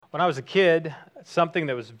When I was a kid, something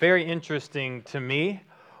that was very interesting to me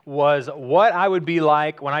was what I would be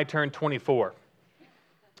like when I turned 24.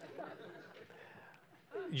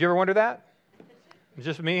 Did you ever wonder that?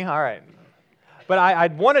 Just me? All right. But I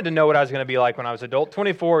wanted to know what I was going to be like when I was adult.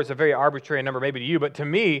 24 is a very arbitrary number, maybe to you, but to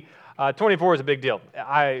me, 24 is a big deal.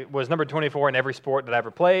 I was number 24 in every sport that I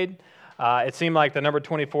ever played. It seemed like the number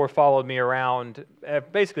 24 followed me around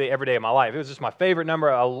basically every day of my life. It was just my favorite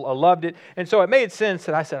number. I loved it. And so it made sense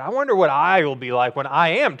that I said, I wonder what I will be like when I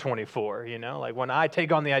am 24, like when I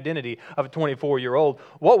take on the identity of a 24-year-old,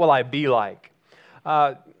 what will I be like?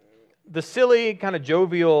 The silly, kind of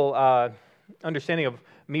jovial understanding of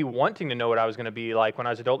me wanting to know what I was going to be like when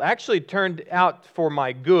I was adult actually turned out for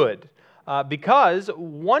my good. Because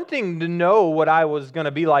wanting to know what I was going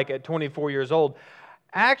to be like at 24 years old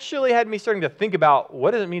actually had me starting to think about,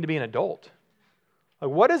 what does it mean to be an adult?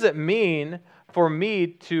 Like, what does it mean for me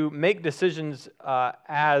to make decisions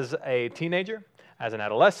as a teenager, as an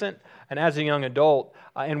adolescent, and as a young adult?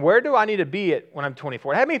 And where do I need to be when I'm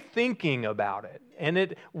 24? It had me thinking about it. And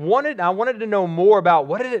I wanted to know more about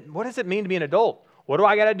what does it mean to be an adult? What do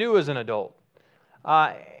I got to do as an adult?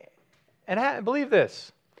 And believe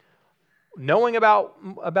this, knowing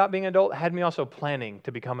about being an adult had me also planning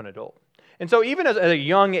to become an adult. And so even at a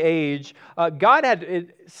young age, God had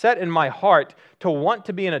it set in my heart to want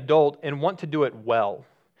to be an adult and want to do it well.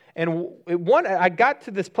 And I got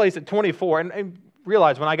to this place at 24 and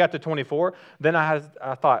realized when I got to 24, then I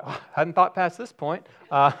thought, I hadn't thought past this point.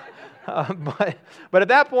 But at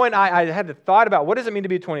that point, I had to thought about what does it mean to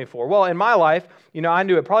be 24? Well, in my life, I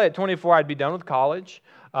knew it probably at 24 I'd be done with college.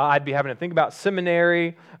 I'd be having to think about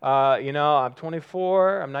seminary. I'm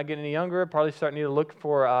 24. I'm not getting any younger. Probably starting to look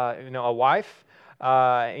for a wife.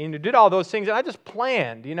 Did all those things, and I just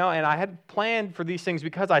planned. And I had planned for these things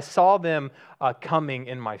because I saw them coming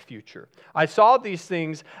in my future. I saw these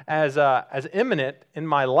things as imminent in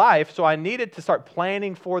my life, so I needed to start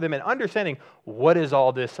planning for them and understanding what is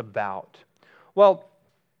all this about. Well,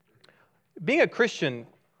 being a Christian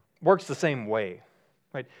works the same way,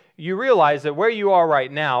 right? You realize that where you are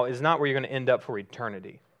right now is not where you're going to end up for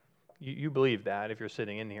eternity. You believe that if you're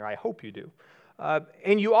sitting in here. I hope you do.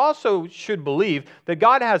 And you also should believe that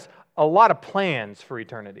God has a lot of plans for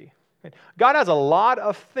eternity. God has a lot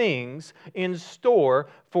of things in store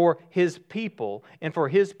for His people and for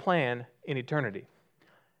His plan in eternity.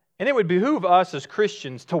 And it would behoove us as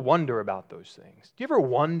Christians to wonder about those things. Do you ever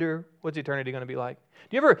wonder what's eternity going to be like?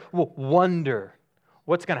 Do you ever wonder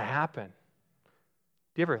what's going to happen?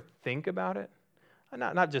 Do you ever think about it?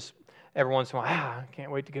 Not just every once in a while, I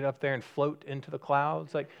can't wait to get up there and float into the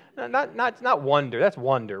clouds. Like, not wonder. That's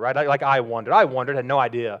wonder, right? I wondered, had no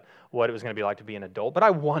idea what it was going to be like to be an adult, but I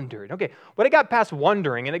wondered. Okay, but it got past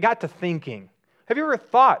wondering and it got to thinking. Have you ever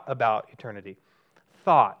thought about eternity?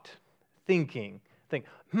 Thinking.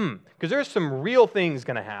 Because there's some real things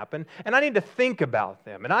going to happen, and I need to think about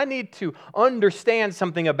them, and I need to understand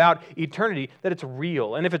something about eternity, that it's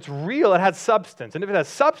real. And if it's real, it has substance. And if it has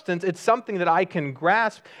substance, it's something that I can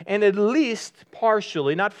grasp and at least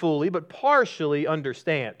partially, not fully, but partially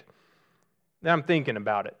understand. Now I'm thinking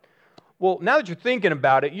about it. Well, now that you're thinking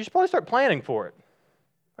about it, you should probably start planning for it.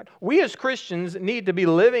 Right? We as Christians need to be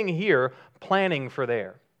living here planning for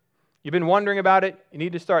there. You've been wondering about it, you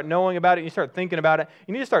need to start knowing about it, you start thinking about it,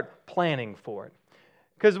 you need to start planning for it.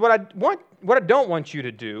 Because what I don't want you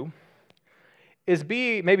to do is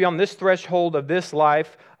be maybe on this threshold of this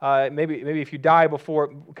life, maybe if you die before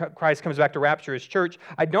Christ comes back to rapture His church,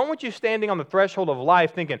 I don't want you standing on the threshold of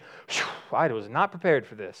life thinking, I was not prepared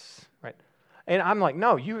for this, right? And I'm like,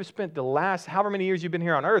 no, you have spent the last however many years you've been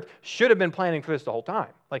here on earth, should have been planning for this the whole time.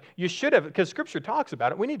 Like, you should have, because Scripture talks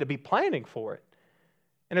about it, we need to be planning for it.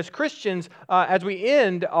 And as Christians, as we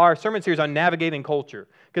end our sermon series on navigating culture,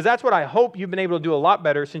 because that's what I hope you've been able to do a lot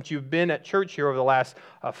better since you've been at church here over the last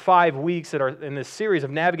 5 weeks that are in this series of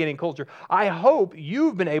navigating culture. I hope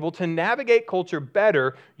you've been able to navigate culture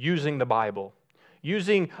better using the Bible,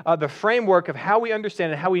 using the framework of how we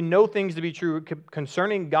understand and how we know things to be true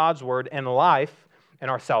concerning God's Word and life and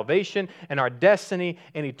our salvation and our destiny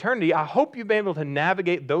and eternity. I hope you've been able to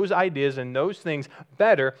navigate those ideas and those things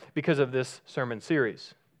better because of this sermon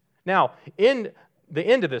series. Now, in the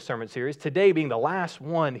end of this sermon series, today being the last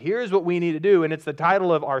one, here's what we need to do, and it's the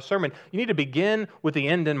title of our sermon. You need to begin with the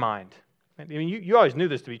end in mind. I mean, you always knew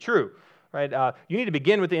this to be true, right? You need to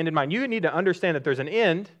begin with the end in mind. You need to understand that there's an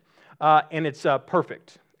end, and it's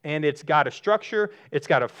perfect. And it's got a structure, it's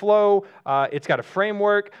got a flow, it's got a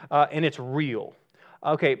framework, and it's real.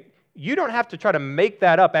 Okay, you don't have to try to make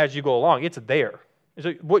that up as you go along. It's there.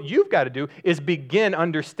 So what you've got to do is begin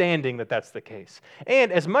understanding that that's the case.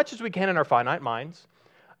 And as much as we can in our finite minds,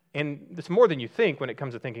 And it's more than you think when it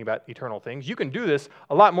comes to thinking about eternal things. You can do this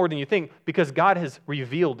a lot more than you think because God has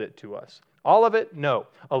revealed it to us. All of it? No.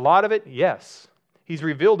 A lot of it? Yes. He's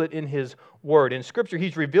revealed it in His Word. In Scripture,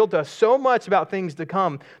 He's revealed to us so much about things to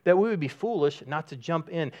come that we would be foolish not to jump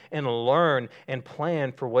in and learn and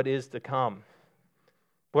plan for what is to come.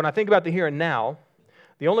 When I think about the here and now,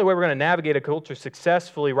 the only way we're going to navigate a culture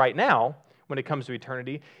successfully right now when it comes to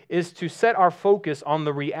eternity is to set our focus on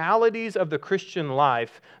the realities of the Christian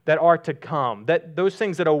life that are to come, that those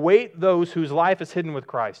things that await those whose life is hidden with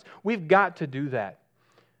Christ. We've got to do that.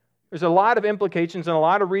 There's a lot of implications and a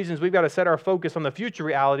lot of reasons we've got to set our focus on the future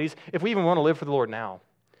realities if we even want to live for the Lord now.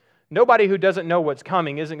 Nobody who doesn't know what's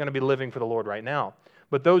coming isn't going to be living for the Lord right now.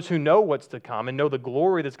 But those who know what's to come and know the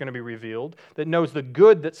glory that's going to be revealed, that knows the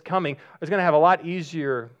good that's coming, is going to have a lot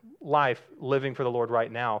easier life living for the Lord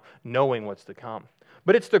right now, knowing what's to come.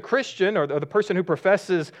 But it's the Christian or the person who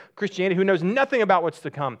professes Christianity who knows nothing about what's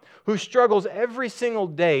to come, who struggles every single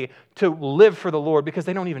day to live for the Lord because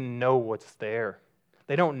they don't even know what's there.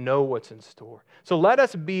 They don't know what's in store. So let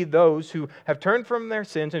us be those who have turned from their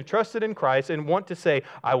sins and trusted in Christ and want to say,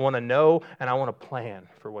 I want to know and I want to plan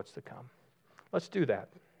for what's to come. Let's do that.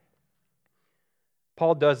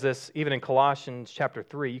 Paul does this even in Colossians chapter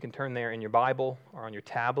 3. You can turn there in your Bible or on your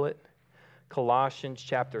tablet. Colossians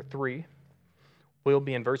chapter 3. We'll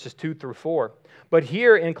be in verses 2 through 4. But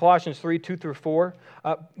here in Colossians 3, 2 through 4,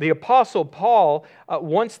 the Apostle Paul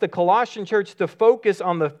wants the Colossian church to focus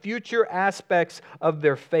on the future aspects of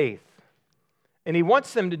their faith. And he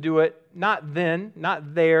wants them to do it not then,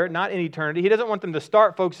 not there, not in eternity. He doesn't want them to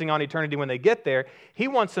start focusing on eternity when they get there. He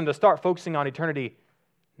wants them to start focusing on eternity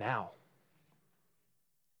now,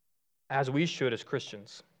 as we should as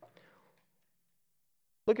Christians.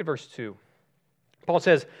 Look at verse 2. Paul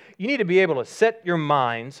says, you need to be able to set your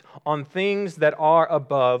minds on things that are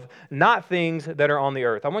above, not things that are on the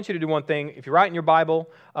earth. I want you to do one thing. If you write in your Bible,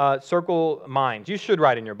 circle minds. You should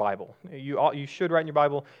write in your Bible. You should write in your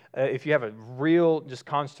Bible. If you have a real just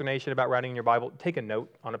consternation about writing in your Bible, take a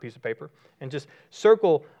note on a piece of paper and just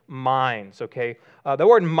circle minds, okay? The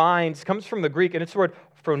word minds comes from the Greek, and it's the word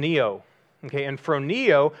phroneo. Okay, and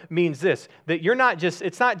phroneo means this, that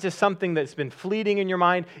it's not just something that's been fleeting in your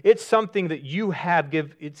mind, it's something that you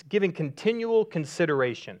it's giving continual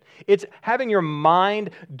consideration. It's having your mind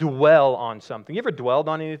dwell on something. You ever dwelled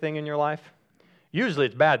on anything in your life? Usually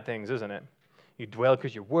it's bad things, isn't it? You dwell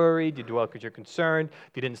because you're worried, you dwell because you're concerned.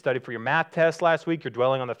 If you didn't study for your math test last week, you're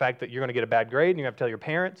dwelling on the fact that you're going to get a bad grade and you have to tell your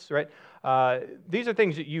parents, right? These are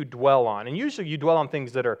things that you dwell on, and usually you dwell on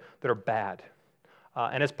things that are bad.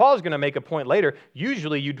 And as Paul's going to make a point later,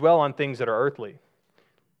 usually you dwell on things that are earthly.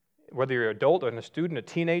 Whether you're an adult or a student, a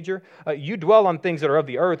teenager, you dwell on things that are of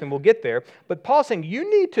the earth, and we'll get there. But Paul's saying you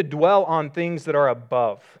need to dwell on things that are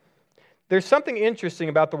above. There's something interesting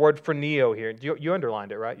about the word phroneo here. You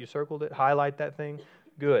underlined it, right? You circled it, highlight that thing?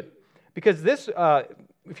 Good. Because this,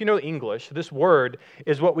 if you know English, this word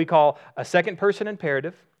is what we call a second person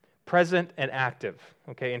imperative, present and active,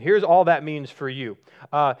 okay? And here's all that means for you.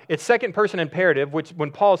 It's second person imperative, which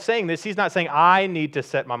when Paul's saying this, he's not saying, I need to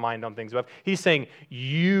set my mind on things above. He's saying,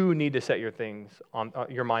 you need to set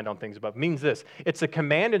your mind on things above. It means this, it's a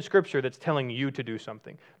command in Scripture that's telling you to do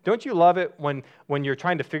something. Don't you love it when you're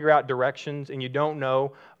trying to figure out directions and you don't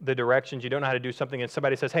know the directions, you don't know how to do something, and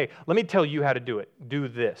somebody says, hey, let me tell you how to do it. Do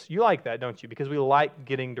this. You like that, don't you? Because we like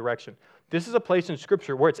getting direction. This is a place in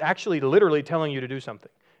Scripture where it's actually literally telling you to do something.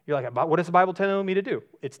 You're like, what is the Bible telling me to do?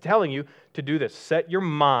 It's telling you to do this. Set your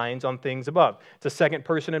minds on things above. It's a second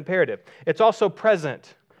person imperative. It's also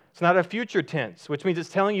present. It's not a future tense, which means it's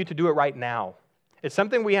telling you to do it right now. It's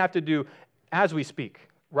something we have to do as we speak,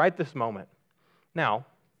 right this moment. Now,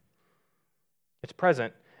 it's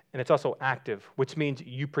present, and it's also active, which means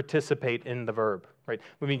you participate in the verb, right?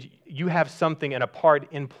 It means you have something and a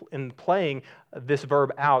part in playing this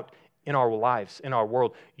verb out in our lives, in our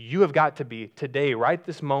world. You have got to be, today, right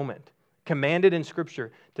this moment, commanded in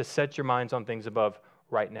Scripture to set your minds on things above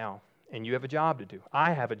right now. And you have a job to do.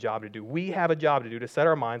 I have a job to do. We have a job to do to set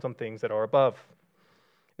our minds on things that are above.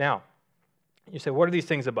 Now, you say, what are these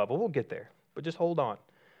things above? Well, we'll get there, but just hold on.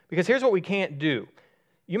 Because here's what we can't do.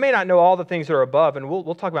 You may not know all the things that are above, and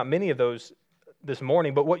we'll talk about many of those this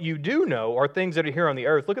morning, but what you do know are things that are here on the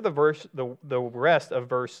earth. Look at the rest of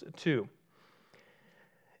verse 2.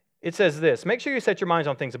 It says this, make sure you set your minds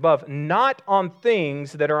on things above, not on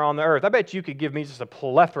things that are on the earth. I bet you could give me just a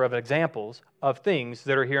plethora of examples of things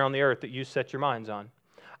that are here on the earth that you set your minds on.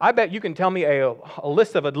 I bet you can tell me a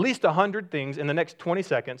list of at least 100 things in the next 20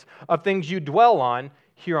 seconds of things you dwell on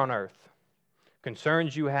here on earth.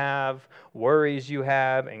 Concerns you have, worries you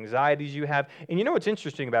have, anxieties you have. And you know what's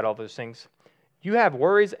interesting about all those things? You have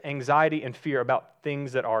worries, anxiety, and fear about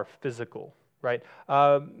things that are physical, right?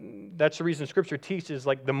 That's the reason Scripture teaches,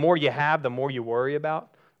 like, the more you have, the more you worry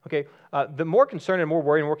about. Okay, the more concern and more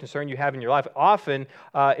worry and more concern you have in your life often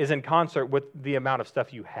is in concert with the amount of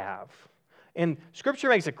stuff you have. And Scripture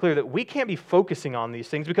makes it clear that we can't be focusing on these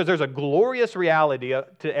things because there's a glorious reality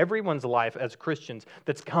to everyone's life as Christians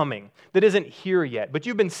that's coming, that isn't here yet. But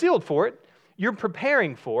you've been sealed for it. You're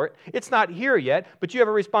preparing for it. It's not here yet, but you have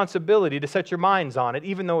a responsibility to set your minds on it,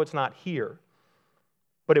 even though it's not here.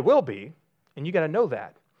 But it will be, and you got to know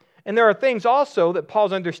that. And there are things also that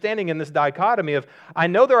Paul's understanding in this dichotomy of, I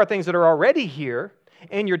know there are things that are already here,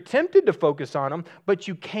 and you're tempted to focus on them, but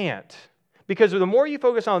you can't. Because the more you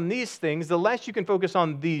focus on these things, the less you can focus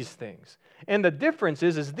on these things. And the difference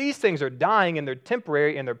is these things are dying, and they're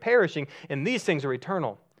temporary, and they're perishing, and these things are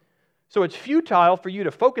eternal. So it's futile for you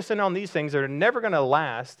to focus in on these things that are never going to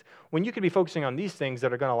last when you could be focusing on these things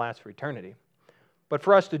that are going to last for eternity. But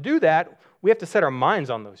for us to do that, we have to set our minds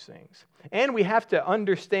on those things. And we have to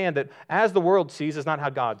understand that as the world sees is not how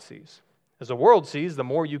God sees. As the world sees, the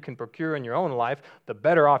more you can procure in your own life, the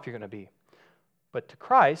better off you're going to be. But to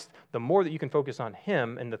Christ, the more that you can focus on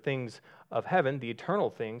Him and the things of heaven, the eternal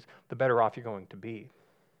things, the better off you're going to be.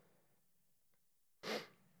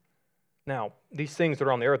 Now, these things that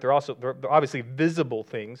are on the earth, they're obviously visible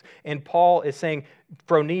things. And Paul is saying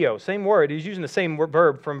phroneo, same word. He's using the same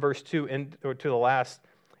verb from verse 2 to the last,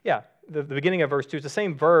 the beginning of verse 2. It's the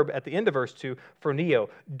same verb at the end of verse 2, phroneo.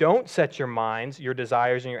 Don't set your minds, your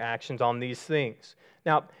desires, and your actions on these things.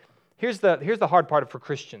 Now, here's the hard part for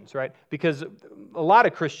Christians, right? Because a lot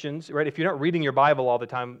of Christians, right, if you're not reading your Bible all the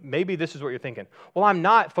time, maybe this is what you're thinking. Well, I'm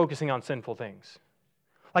not focusing on sinful things.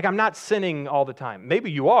 Like, I'm not sinning all the time.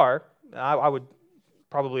 Maybe you are. I would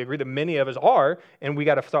probably agree that many of us are, and we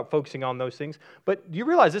got to stop focusing on those things. But do you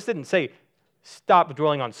realize this didn't say stop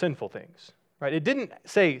dwelling on sinful things, right? It didn't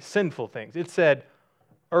say sinful things. It said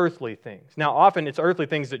earthly things. Now, often it's earthly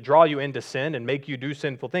things that draw you into sin and make you do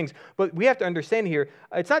sinful things. But we have to understand here,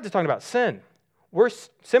 it's not just talking about sin. We're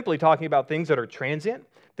simply talking about things that are transient,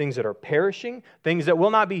 things that are perishing, things that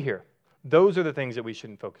will not be here. Those are the things that we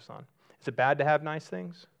shouldn't focus on. Is it bad to have nice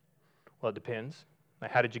things? Well, it depends.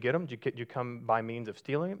 How did you get them? Did you come by means of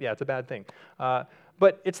stealing them? Yeah, it's a bad thing.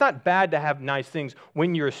 But it's not bad to have nice things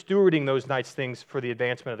when you're stewarding those nice things for the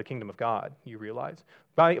advancement of the kingdom of God, you realize.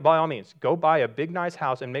 By all means, go buy a big, nice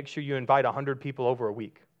house and make sure you invite 100 people over a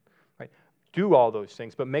week. Right? Do all those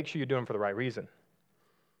things, but make sure you do them for the right reason.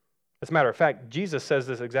 As a matter of fact, Jesus says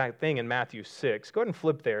this exact thing in Matthew 6. Go ahead and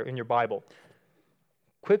flip there in your Bible.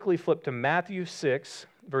 Quickly flip to Matthew 6,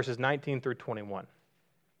 verses 19 through 21.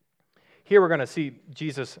 Here we're going to see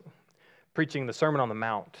Jesus preaching the Sermon on the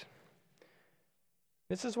Mount.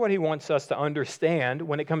 This is what he wants us to understand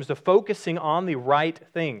when it comes to focusing on the right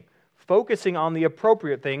thing, focusing on the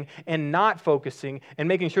appropriate thing, and not focusing and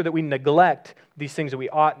making sure that we neglect these things that we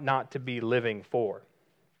ought not to be living for.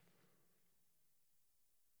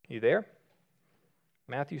 You there?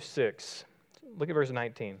 Matthew 6. Look at verse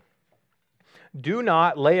 19. Do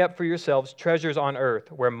not lay up for yourselves treasures on earth,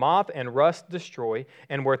 where moth and rust destroy,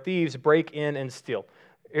 and where thieves break in and steal.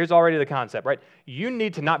 Here's already the concept, right? You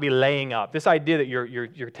need to not be laying up. This idea that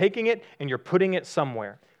you're taking it and you're putting it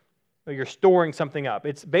somewhere. You're storing something up.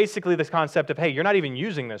 It's basically this concept of, hey, you're not even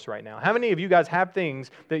using this right now. How many of you guys have things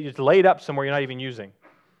that you've laid up somewhere you're not even using?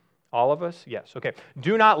 All of us? Yes. Okay.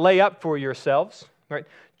 Do not lay up for yourselves, right?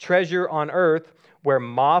 Treasure on earth, where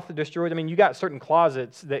moth destroys. I mean, you got certain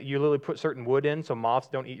closets that you literally put certain wood in so moths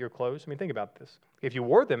don't eat your clothes. I mean, think about this. If you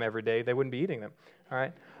wore them every day, they wouldn't be eating them. All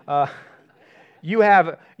right. You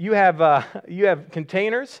have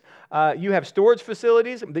containers. You have storage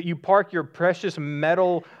facilities that you park your precious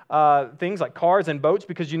metal things like cars and boats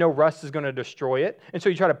because you know rust is going to destroy it. And so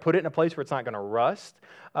you try to put it in a place where it's not going to rust.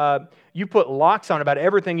 You put locks on about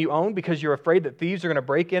everything you own because you're afraid that thieves are going to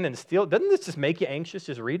break in and steal. Doesn't this just make you anxious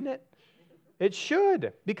just reading it? It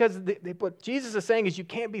should, because what Jesus is saying is you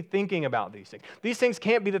can't be thinking about these things. These things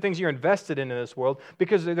can't be the things you're invested in this world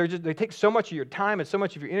because they take so much of your time and so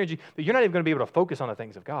much of your energy that you're not even going to be able to focus on the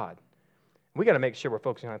things of God. We got to make sure we're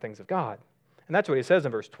focusing on the things of God. And that's what he says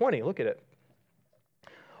in verse 20. Look at it.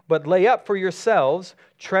 But lay up for yourselves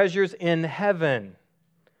treasures in heaven,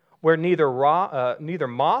 where neither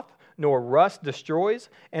moth nor rust destroys,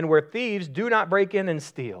 and where thieves do not break in and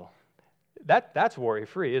steal. That's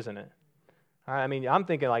worry-free, isn't it? I mean, I'm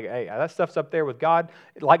thinking like, hey, that stuff's up there with God.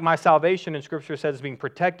 Like my salvation in Scripture says, it's being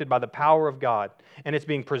protected by the power of God. And it's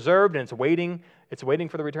being preserved and it's waiting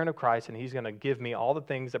for the return of Christ, and He's going to give me all the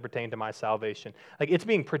things that pertain to my salvation. Like, it's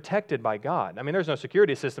being protected by God. I mean, there's no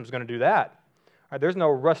security system that's going to do that. Right? There's no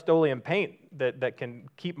Rust-Oleum paint that can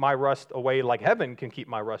keep my rust away like heaven can keep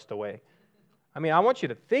my rust away. I mean, I want you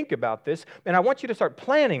to think about this, and I want you to start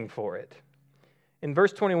planning for it. In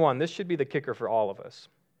verse 21, this should be the kicker for all of us.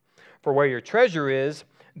 For where your treasure is,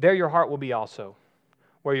 there your heart will be also.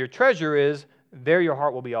 Where your treasure is, there your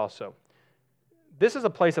heart will be also. This is a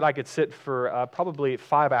place that I could sit for probably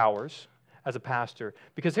 5 hours as a pastor,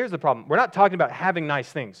 because here's the problem. We're not talking about having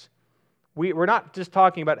nice things. We're not just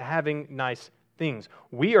talking about having nice things.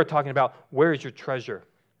 We are talking about where is your treasure?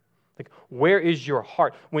 Like, where is your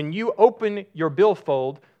heart? When you open your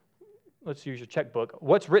billfold, let's use your checkbook,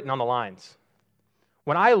 what's written on the lines?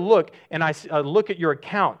 When I look and I look at your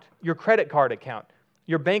account, your credit card account,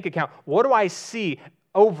 your bank account, what do I see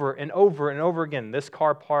over and over and over again? This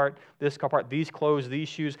car part, these clothes, these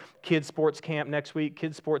shoes, kids' sports camp next week,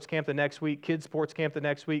 kids' sports camp the next week, kids' sports camp the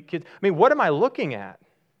next week. I mean, what am I looking at?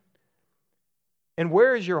 And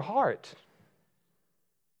where is your heart?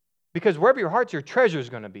 Because wherever your heart's, your treasure is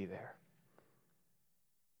going to be there.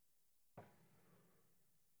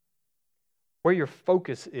 Where your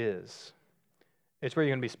focus is, it's where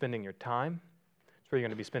you're going to be spending your time. It's where you're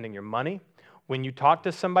going to be spending your money. When you talk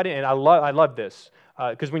to somebody, and I love this,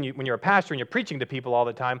 because when you're a pastor and you're preaching to people all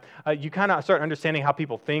the time, you kind of start understanding how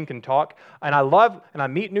people think and talk. And I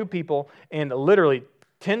meet new people, and literally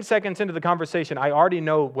 10 seconds into the conversation, I already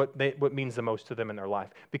know what means the most to them in their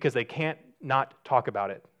life, because they can't not talk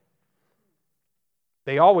about it.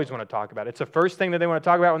 They always want to talk about it. It's the first thing that they want to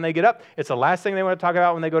talk about when they get up. It's the last thing they want to talk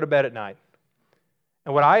about when they go to bed at night.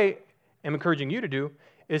 And what I am encouraging you to do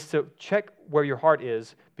is to check where your heart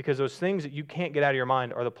is, because those things that you can't get out of your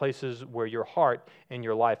mind are the places where your heart and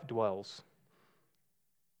your life dwells.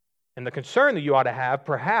 And the concern that you ought to have,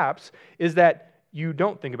 perhaps, is that you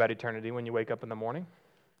don't think about eternity when you wake up in the morning.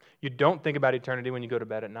 You don't think about eternity when you go to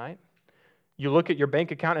bed at night. You look at your bank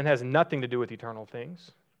account and it has nothing to do with eternal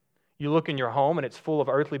things. You look in your home and it's full of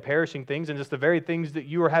earthly perishing things, and it's the very things that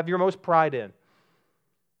you have your most pride in.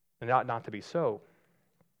 And it ought not to be so.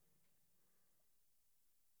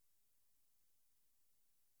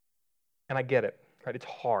 And I get it, right? It's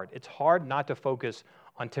hard. It's hard not to focus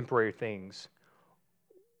on temporary things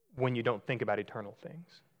when you don't think about eternal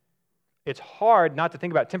things. It's hard not to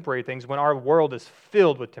think about temporary things when our world is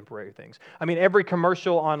filled with temporary things. I mean, every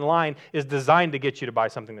commercial online is designed to get you to buy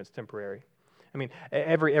something that's temporary. I mean,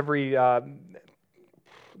 every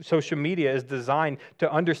social media is designed to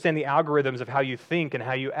understand the algorithms of how you think and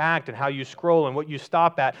how you act and how you scroll and what you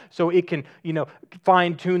stop at, so it can,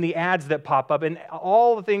 fine-tune the ads that pop up. And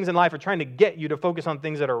all the things in life are trying to get you to focus on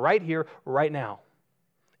things that are right here, right now.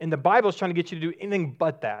 And the Bible is trying to get you to do anything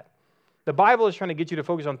but that. The Bible is trying to get you to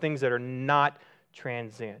focus on things that are not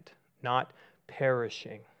transient, not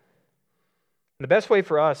perishing. And the best way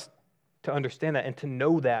for us to understand that and to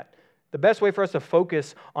know that, the best way for us to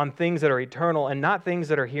focus on things that are eternal and not things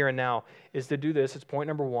that are here and now, is to do this. It's point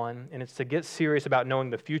number 1, and it's to get serious about knowing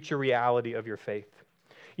the future reality of your faith.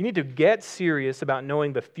 You need to get serious about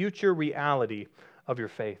knowing the future reality of your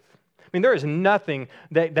faith. I mean, there is nothing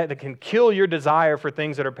that can kill your desire for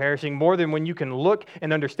things that are perishing more than when you can look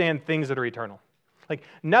and understand things that are eternal. Like,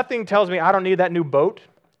 nothing tells me I don't need that new boat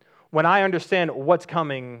when I understand what's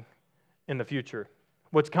coming in the future,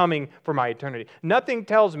 what's coming for my eternity. Nothing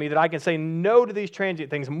tells me that I can say no to these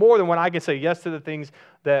transient things more than when I can say yes to the things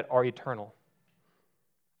that are eternal.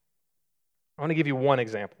 I want to give you one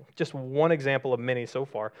example, just one example of many so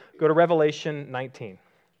far. Go to Revelation 19.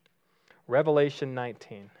 Revelation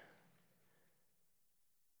 19.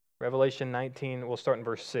 Revelation 19, we'll start in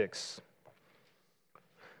verse 6.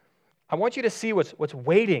 I want you to see what's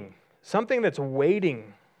waiting, something that's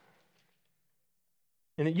waiting.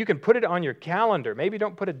 And you can put it on your calendar. Maybe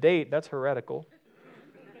don't put a date, that's heretical.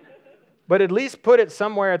 But at least put it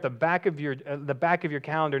somewhere at the back of your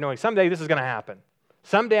calendar, knowing someday this is going to happen.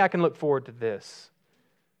 Someday I can look forward to this.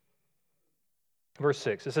 Verse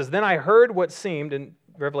 6, it says, "Then I heard what seemed," in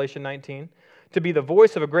Revelation 19, "to be the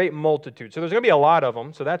voice of a great multitude." So there's going to be a lot of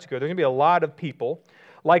them, so that's good. There's going to be a lot of people.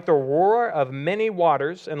 "Like the roar of many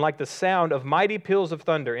waters and like the sound of mighty peals of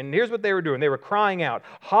thunder." And here's what they were doing. They were crying out,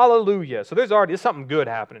 "Hallelujah." So there's something good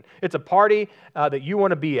happening. It's a party that you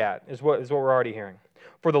want to be at, is what we're already hearing.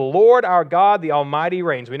 "For the Lord our God, the Almighty,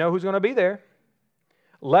 reigns." We know who's going to be there.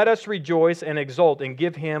 "Let us rejoice and exult and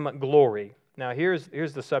give him glory." Now here's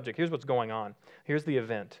the subject. Here's what's going on. Here's the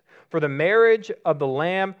event. "For the marriage of the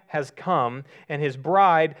Lamb has come, and his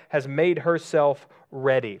bride has made herself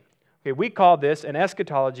ready." Okay, we call this, in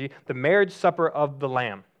eschatology, the marriage supper of the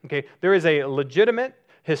Lamb. Okay, there is a legitimate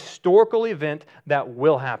historical event that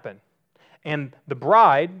will happen. And the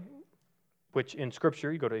bride, which in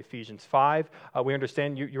Scripture, you go to Ephesians 5, we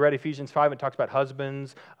understand, you read Ephesians 5, it talks about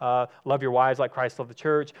husbands, love your wives like Christ loved the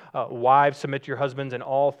church, wives, submit to your husbands in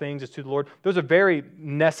all things as to the Lord. Those are very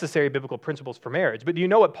necessary biblical principles for marriage. But do you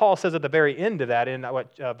know what Paul says at the very end of that in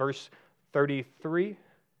verse 33,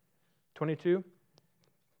 22,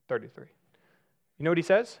 33? You know what he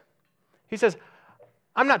says? He says,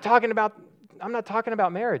 I'm not talking about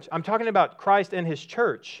marriage. I'm talking about Christ and his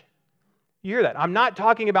church. You hear that? I'm not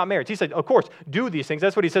talking about marriage. He said, of course, do these things.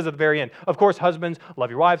 That's what he says at the very end. Of course, husbands, love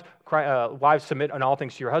your wives. Wives, submit in all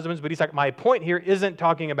things to your husbands. But he's like, my point here isn't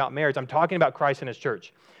talking about marriage. I'm talking about Christ and his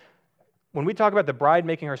church. When we talk about the bride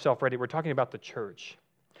making herself ready, we're talking about the church.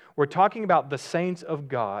 We're talking about the saints of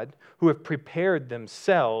God who have prepared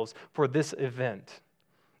themselves for this event.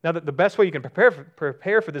 Now, the best way you can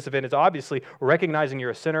prepare for this event is obviously recognizing you're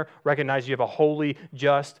a sinner, recognizing you have a holy,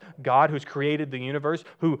 just God who's created the universe,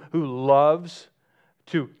 who loves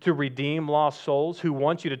to redeem lost souls, who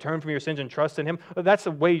wants you to turn from your sins and trust in him. That's the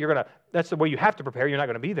way you have to prepare. You're not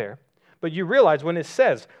going to be there. But you realize when it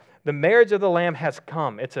says, the marriage of the Lamb has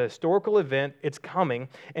come, it's a historical event, it's coming,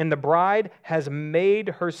 and the bride has made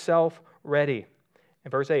herself ready. In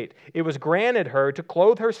verse 8, it was granted her to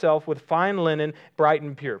clothe herself with fine linen, bright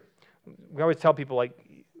and pure. We always tell people,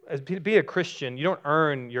 be a Christian, you don't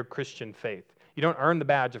earn your Christian faith. You don't earn the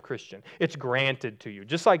badge of Christian. It's granted to you.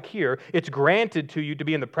 Just like here, it's granted to you to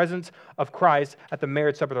be in the presence of Christ at the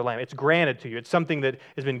marriage supper of the Lamb. It's granted to you. It's something that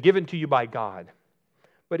has been given to you by God.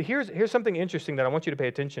 But here's something interesting that I want you to pay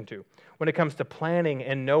attention to when it comes to planning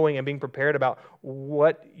and knowing and being prepared about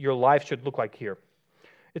what your life should look like here.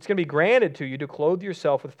 It's going to be granted to you to clothe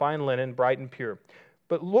yourself with fine linen, bright and pure.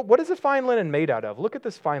 But look, what is the fine linen made out of? Look at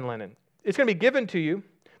this fine linen. It's going to be given to you,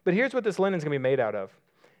 but here's what this linen is going to be made out of.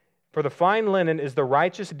 For the fine linen is the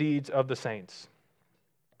righteous deeds of the saints.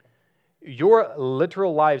 Your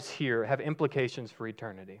literal lives here have implications for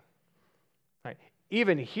eternity. Right?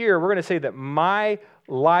 Even here, we're going to say that my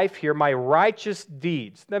life here, my righteous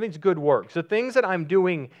deeds, that means good works, the things that I'm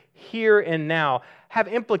doing here and now have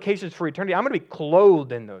implications for eternity. I'm going to be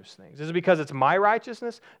clothed in those things. Is it because it's my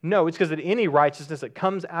righteousness? No, it's because that any righteousness that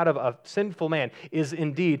comes out of a sinful man is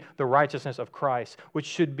indeed the righteousness of Christ, which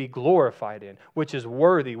should be glorified in, which is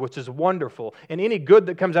worthy, which is wonderful. And any good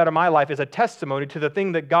that comes out of my life is a testimony to the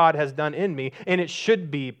thing that God has done in me, and it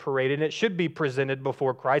should be paraded, and it should be presented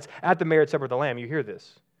before Christ at the marriage supper of the Lamb. You hear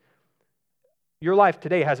this? Your life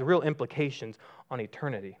today has real implications on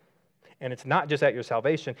eternity. And it's not just at your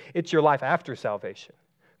salvation, it's your life after salvation.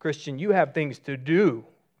 Christian, you have things to do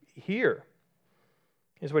here.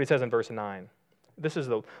 Here's what he says in verse 9. This is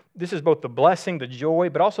both the blessing, the joy,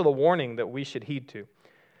 but also the warning that we should heed to.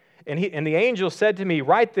 And the angel said to me,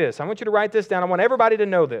 write this. I want you to write this down. I want everybody to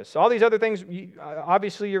know this. All these other things,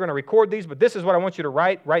 obviously you're going to record these, but this is what I want you to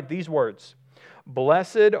write. Write these words.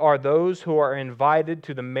 Blessed are those who are invited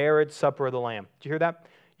to the marriage supper of the Lamb. Did you hear that?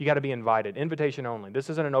 You got to be invited. Invitation only. This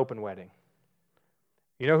isn't an open wedding.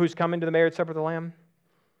 You know who's coming to the marriage supper of the Lamb?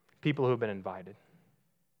 People who have been invited.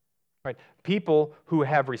 Right? People who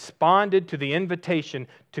have responded to the invitation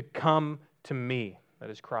to come to me. That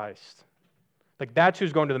is Christ. Like that's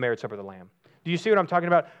who's going to the marriage supper of the Lamb. Do you see what I'm talking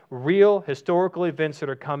about? Real historical events that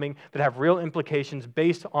are coming that have real implications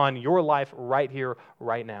based on your life right here,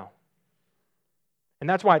 right now. And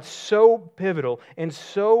that's why it's so pivotal and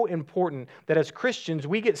so important that as Christians,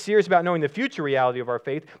 we get serious about knowing the future reality of our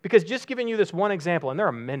faith, because just giving you this one example, and there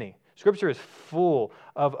are many, Scripture is full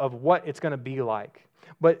of what it's going to be like.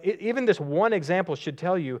 But even this one example should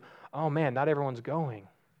tell you, oh man, not everyone's going.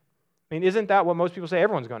 I mean, isn't that what most people say?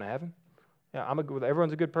 Everyone's going to heaven. Yeah,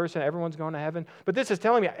 everyone's a good person. Everyone's going to heaven. But this is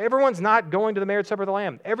telling me everyone's not going to the marriage supper of the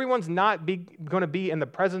Lamb. Everyone's not going to be in the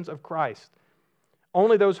presence of Christ.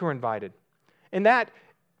 Only those who are invited. And that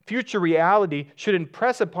future reality should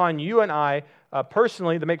impress upon you and I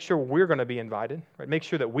personally to make sure we're going to be invited, right? Make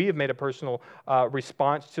sure that we have made a personal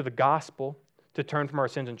response to the gospel to turn from our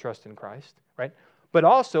sins and trust in Christ, right? But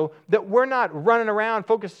also that we're not running around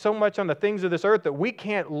focused so much on the things of this earth that we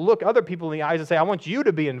can't look other people in the eyes and say, I want you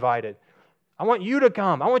to be invited. I want you to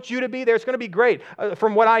come. I want you to be there. It's going to be great.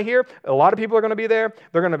 From what I hear, a lot of people are going to be there.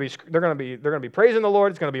 They're going to be praising the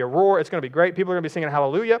Lord. It's going to be a roar. It's going to be great. People are going to be singing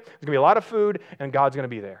hallelujah. There's going to be a lot of food, and God's going to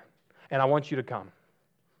be there. And I want you to come.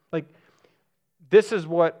 Like, this is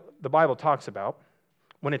what the Bible talks about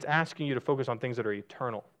when it's asking you to focus on things that are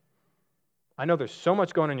eternal. I know there's so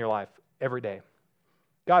much going on in your life every day.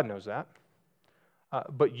 God knows that.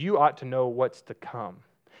 But you ought to know what's to come.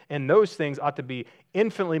 And those things ought to be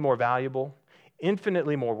infinitely more valuable,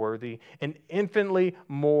 infinitely more worthy, and infinitely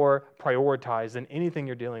more prioritized than anything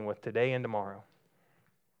you're dealing with today and tomorrow.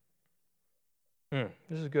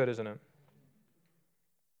 This is good, isn't it?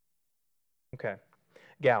 Okay.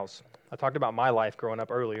 Gals, I talked about my life growing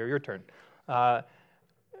up earlier. Your turn.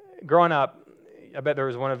 Growing up, I bet there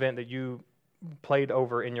was one event that you played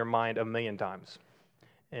over in your mind a million times,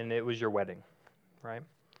 and it was your wedding, right?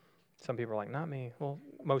 Some people are like, not me. Well,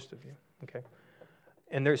 most of you, okay?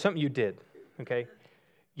 And there's something you did, okay?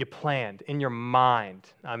 You planned in your mind.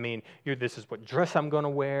 I mean, this is what dress I'm going to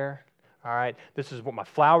wear, all right? This is what my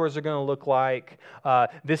flowers are going to look like.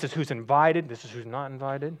 This is who's invited. This is who's not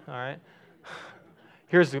invited, all right?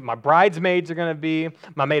 Here's who my bridesmaids are going to be,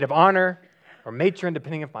 my maid of honor, or matron,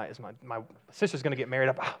 depending if my sister's going to get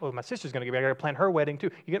married. My sister's going to get married. I got to plan her wedding too.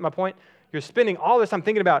 You get my point? You're spending all this time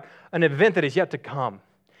thinking about an event that is yet to come.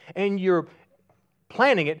 And you're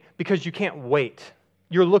planning it because you can't wait.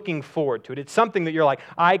 You're looking forward to it. It's something that you're like,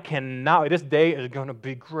 I cannot. This day is going to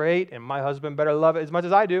be great, and my husband better love it as much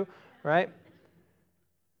as I do, right?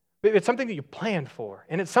 It's something that you planned for,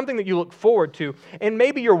 and it's something that you look forward to, and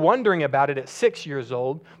maybe you're wondering about it at 6 years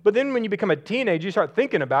old, but then when you become a teenager, you start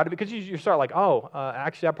thinking about it because you start like,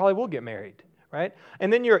 actually, I probably will get married, right?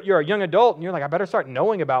 And then you're a young adult, and you're like, I better start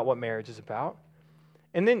knowing about what marriage is about.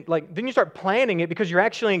 And then you start planning it because you're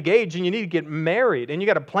actually engaged, and you need to get married, and you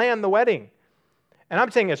got to plan the wedding. And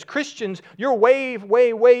I'm saying as Christians, you're way,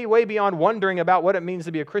 way, way, way beyond wondering about what it means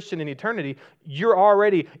to be a Christian in eternity. You're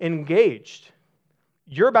already engaged.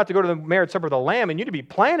 You're about to go to the marriage supper of the Lamb, and you need to be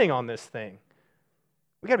planning on this thing.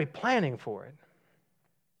 We got to be planning for it.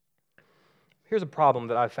 Here's a problem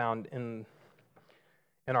that I found in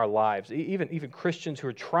our lives. Even Christians who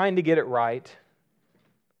are trying to get it right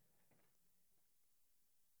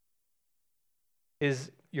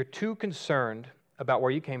is you're too concerned about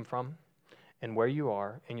where you came from and where you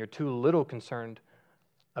are, and you're too little concerned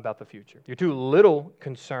about the future. You're too little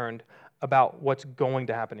concerned about what's going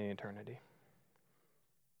to happen in eternity.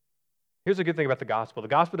 Here's a good thing about the gospel. The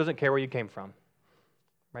gospel doesn't care where you came from,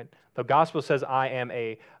 right? The gospel says, I am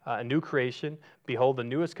a new creation. Behold, the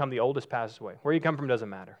newest come, the oldest passes away. Where you come from doesn't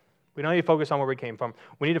matter. We don't need to focus on where we came from.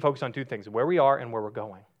 We need to focus on two things, where we are and where we're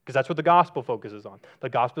going, because that's what the gospel focuses on. The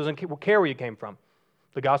gospel doesn't care where you came from.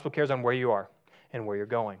 The gospel cares on where you are and where you're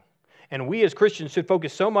going. And we as Christians should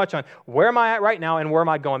focus so much on where am I at right now and where am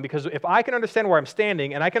I going, because if I can understand where I'm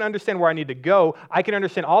standing and I can understand where I need to go, I can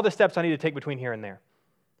understand all the steps I need to take between here and there.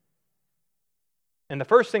 And the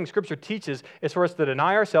first thing Scripture teaches is for us to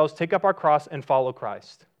deny ourselves, take up our cross, and follow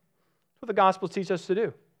Christ. That's what the Gospel teaches us to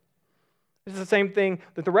do. This is the same thing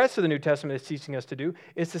that the rest of the New Testament is teaching us to do,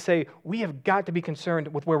 is to say we have got to be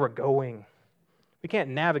concerned with where we're going. We can't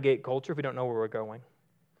navigate culture if we don't know where we're going.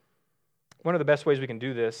 One of the best ways we can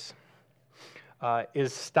do this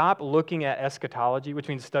is stop looking at eschatology, which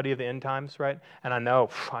means study of the end times, right? And I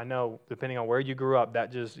know, depending on where you grew up,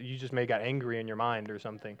 you just may got angry in your mind or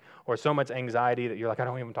something, or so much anxiety that you're like, I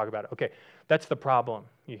don't even talk about it. Okay, that's the problem,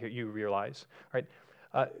 you realize, right?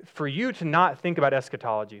 For you to not think about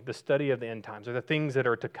eschatology, the study of the end times, or the things that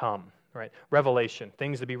are to come, right? Revelation,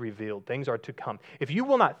 things to be revealed, things are to come. If you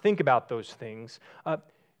will not think about those things,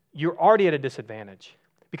 you're already at a disadvantage.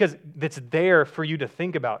 Because it's there for you to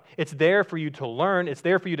think about. It's there for you to learn. It's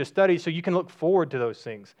there for you to study so you can look forward to those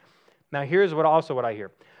things. Now, here's what I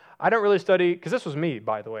hear. I don't really study, because this was me,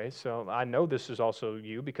 by the way, so I know this is also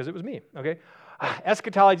you because it was me, okay?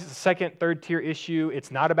 Eschatology is a second, third tier issue.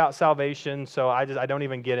 It's not about salvation, so I don't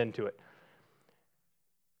even get into it.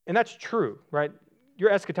 And that's true, right? Your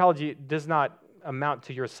eschatology does not amount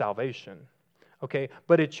to your salvation, okay?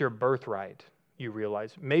 But it's your birthright. You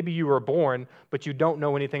realize. Maybe you were born, but you don't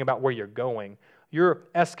know anything about where you're going. Your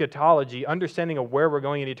eschatology, understanding of where we're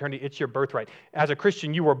going in eternity, it's your birthright. As a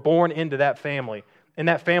Christian, you were born into that family, and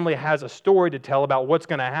that family has a story to tell about what's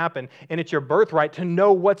going to happen, and it's your birthright to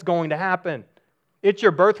know what's going to happen. It's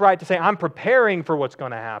your birthright to say, I'm preparing for what's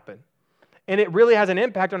going to happen. And it really has an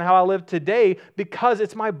impact on how I live today because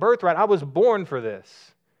it's my birthright. I was born for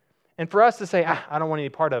this. And for us to say, I don't want any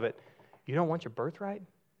part of it, you don't want your birthright?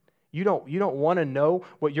 You don't want to know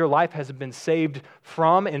what your life has been saved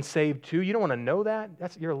from and saved to. You don't want to know that?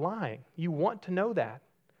 You're lying. You want to know that.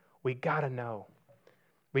 We got to know.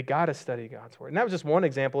 We got to study God's Word. And that was just one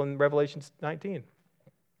example in Revelation 19.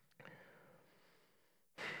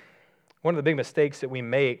 One of the big mistakes that we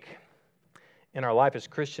make in our life as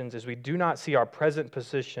Christians is we do not see our present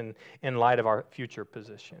position in light of our future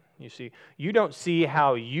position. You see, you don't see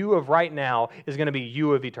how you of right now is going to be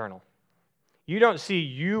you of eternal. You don't see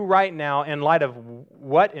you right now in light of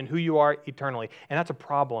what and who you are eternally. And that's a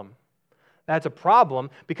problem. That's a problem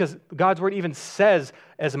because God's Word even says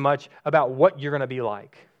as much about what you're going to be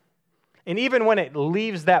like. And even when it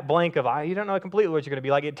leaves that blank of, you don't know completely what you're going to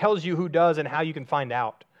be like, it tells you who does and how you can find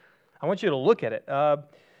out. I want you to look at it.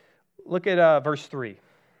 Look at verse 3.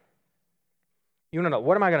 You want to know,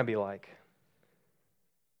 what am I going to be like?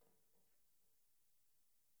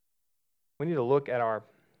 We need to look at our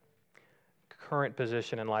current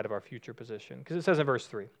position in light of our future position. Because it says in verse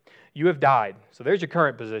 3, you have died. So there's your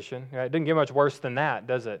current position. Right? It didn't get much worse than that,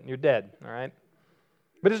 does it? You're dead, all right?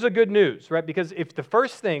 But this is a good news, right? Because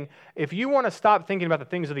if you want to stop thinking about the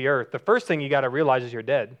things of the earth, the first thing you got to realize is you're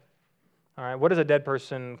dead. All right? What does a dead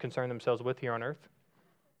person concern themselves with here on earth?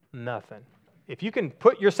 Nothing. If you can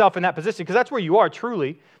put yourself in that position, because that's where you are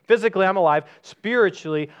truly. Physically, I'm alive.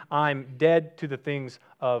 Spiritually, I'm dead to the things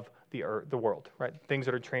of the earth, the world, right? Things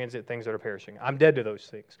that are transient, things that are perishing. I'm dead to those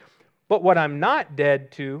things. But what I'm not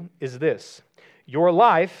dead to is this. Your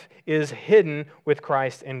life is hidden with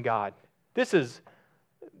Christ in God. This is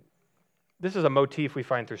a motif we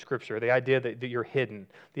find through Scripture, the idea that you're hidden,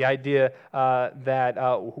 the idea that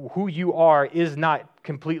who you are is not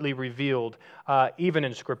completely revealed, even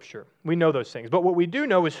in Scripture. We know those things. But what we do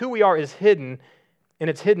know is who we are is hidden, and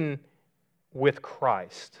it's hidden with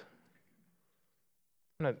Christ.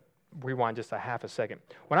 I'm going to rewind just a half a second.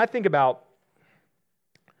 When I think about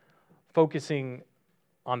focusing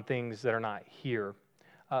on things that are not here,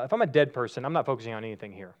 if I'm a dead person, I'm not focusing on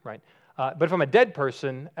anything here, right? But if I'm a dead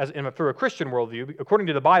person, through a Christian worldview, according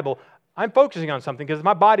to the Bible, I'm focusing on something because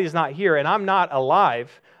my body is not here and I'm not alive.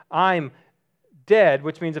 I'm dead,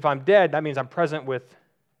 which means if I'm dead, that means I'm present with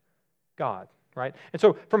God, right? And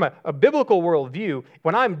so from a biblical worldview,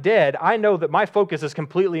 when I'm dead, I know that my focus is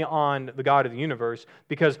completely on the God of the universe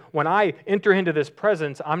because when I enter into this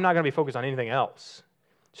presence, I'm not going to be focused on anything else.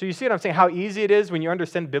 So you see what I'm saying? How easy it is when you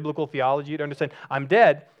understand biblical theology to understand I'm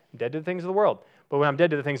dead to the things of the world. But when I'm dead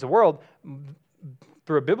to the things of the world,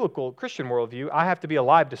 through a biblical Christian worldview, I have to be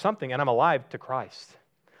alive to something, and I'm alive to Christ.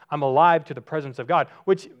 I'm alive to the presence of God,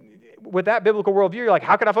 which with that biblical worldview, you're like,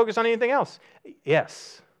 how can I focus on anything else?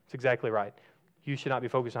 Yes, that's exactly right. You should not be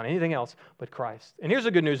focused on anything else but Christ. And here's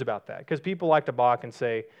the good news about that, because people like to balk and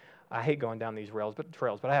say, I hate going down these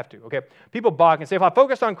trails, but I have to, okay? People balk and say, if I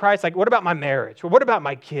focus on Christ, like, what about my marriage? Well, what about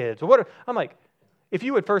my kids? Well, I'm like, if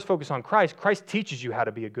you would first focus on Christ, Christ teaches you how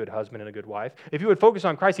to be a good husband and a good wife. If you would focus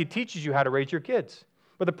on Christ, He teaches you how to raise your kids.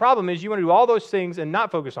 But the problem is you want to do all those things and not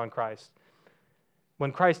focus on Christ.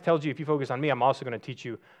 When Christ tells you, if you focus on me, I'm also going to teach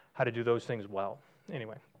you how to do those things well.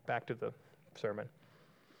 Anyway, back to the sermon.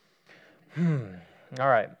 All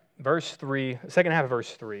right, verse 3, second half of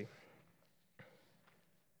verse 3.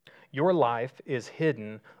 Your life is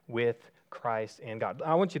hidden with Christ and God.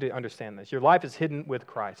 I want you to understand this. Your life is hidden with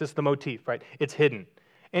Christ. It's the motif, right? It's hidden.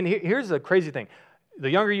 And here's the crazy thing. The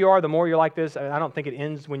younger you are, the more you're like this. I don't think it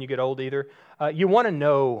ends when you get old either. You want to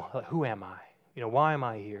know, who am I? Why am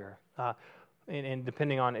I here? And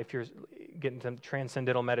depending on if you're getting some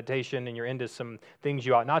transcendental meditation and you're into some things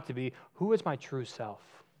you ought not to be, who is my true self?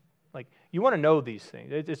 Like, you want to know these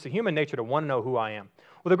things. It's a human nature to want to know who I am.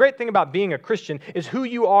 Well, the great thing about being a Christian is who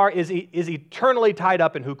you are is eternally tied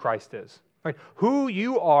up in who Christ is. Right? Who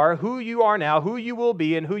you are now, who you will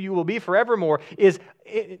be, and who you will be forevermore is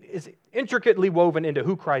intricately woven into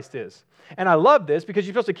who Christ is. And I love this because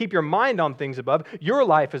you're supposed to keep your mind on things above. Your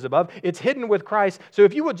life is above. It's hidden with Christ. So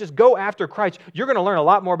if you would just go after Christ, you're going to learn a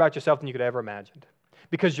lot more about yourself than you could ever imagine.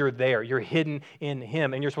 Because you're there. You're hidden in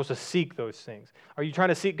Him, and you're supposed to seek those things. Are you trying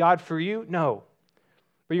to seek God for you? No.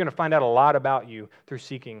 But you're going to find out a lot about you through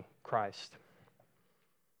seeking Christ.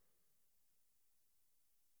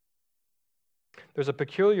 There's a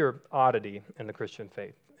peculiar oddity in the Christian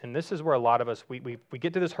faith. And this is where a lot of us, we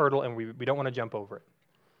get to this hurdle and we don't want to jump over it.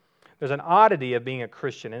 There's an oddity of being a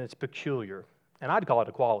Christian, and it's peculiar. And I'd call it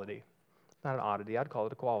a quality. Not an oddity, I'd call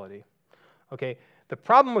it a quality. Okay? The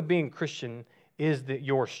problem with being Christian is that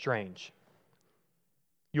you're strange.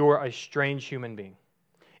 You're a strange human being.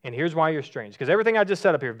 And here's why you're strange. Because everything I just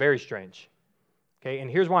said up here, very strange. Okay, and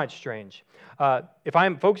here's why it's strange. If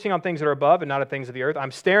I'm focusing on things that are above and not at things of the earth,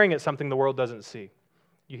 I'm staring at something the world doesn't see.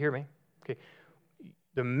 You hear me? Okay.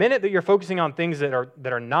 The minute that you're focusing on things that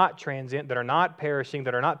are not transient, that are not perishing,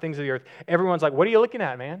 that are not things of the earth, everyone's like, what are you looking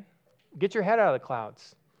at, man? Get your head out of the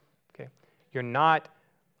clouds. Okay. You're not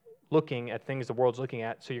looking at things the world's looking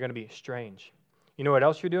at, so you're going to be strange. You know what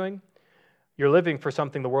else you're doing? You're living for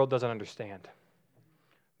something the world doesn't understand.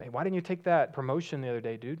 Hey, why didn't you take that promotion the other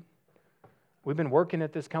day, dude? We've been working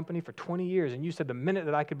at this company for 20 years, and you said the minute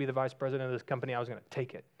that I could be the vice president of this company, I was going to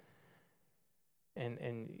take it.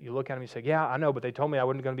 And you look at him and you say, yeah, I know, but they told me I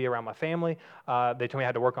wasn't going to be around my family. They told me I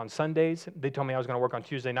had to work on Sundays. They told me I was going to work on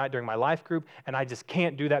Tuesday night during my life group, and I just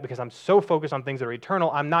can't do that because I'm so focused on things that are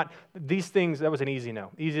eternal. I'm not, these things, that was an easy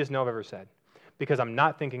no. Easiest no I've ever said. Because I'm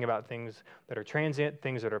not thinking about things that are transient,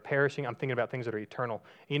 things that are perishing. I'm thinking about things that are eternal.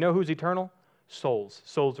 And you know who's eternal? Souls.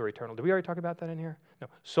 Souls are eternal. Did we already talk about that in here? No.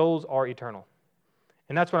 Souls are eternal.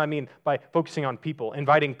 And that's what I mean by focusing on people,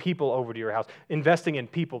 inviting people over to your house, investing in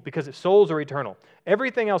people, because if souls are eternal.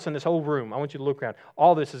 Everything else in this whole room, I want you to look around,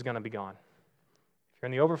 all this is going to be gone. If you're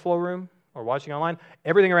in the overflow room or watching online,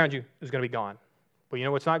 everything around you is going to be gone. But you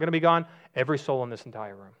know what's not going to be gone? Every soul in this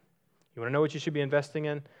entire room. You want to know what you should be investing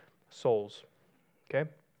in? Souls. Okay?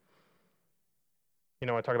 You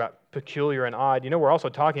know, I talk about peculiar and odd. You know, we're also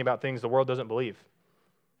talking about things the world doesn't believe.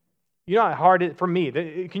 You know how hard it, for me,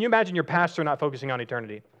 can you imagine your pastor not focusing on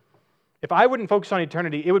eternity? If I wouldn't focus on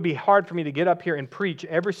eternity, it would be hard for me to get up here and preach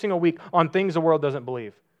every single week on things the world doesn't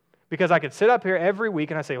believe. Because I could sit up here every week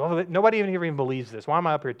and I say, well, nobody even believes this. Why am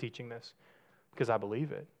I up here teaching this? Because I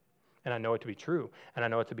believe it. And I know it to be true. And I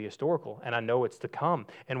know it to be historical. And I know it's to come.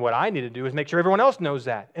 And what I need to do is make sure everyone else knows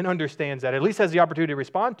that and understands that, at least has the opportunity to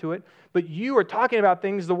respond to it. But you are talking about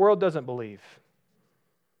things the world doesn't believe.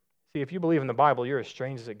 See, if you believe in the Bible, you're as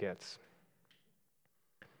strange as it gets.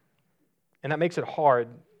 And that makes it hard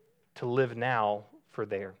to live now for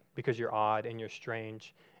there, because you're odd and you're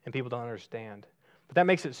strange and people don't understand. But that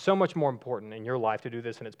makes it so much more important in your life to do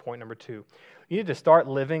this, and it's point number 2. You need to start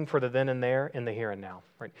living for the then and there in the here and now.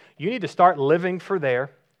 Right? You need to start living for there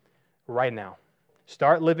right now.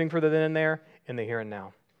 Start living for the then and there in the here and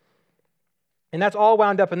now. And that's all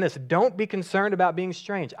wound up in this. Don't be concerned about being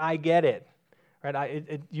strange. I get it.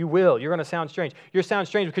 Right? You will. You're going to sound strange. You're sound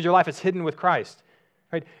strange because your life is hidden with Christ.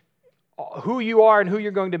 Right? Who you are and who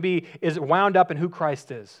you're going to be is wound up in who Christ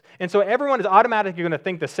is. And so everyone is automatically going to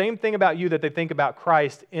think the same thing about you that they think about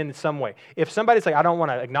Christ in some way. If somebody's like, I don't want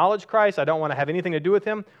to acknowledge Christ, I don't want to have anything to do with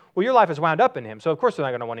him, well, your life is wound up in him. So of course they're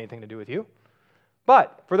not going to want anything to do with you.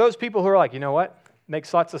 But for those people who are like, you know what?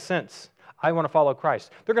 Makes lots of sense. I want to follow Christ.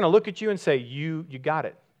 They're going to look at you and say, you got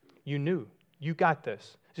it. You knew. You got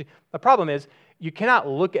this. See, the problem is you cannot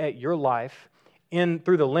look at your life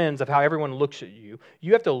through the lens of how everyone looks at you.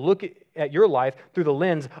 You have to look at your life through the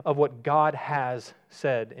lens of what God has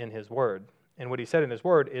said in his word. And what he said in his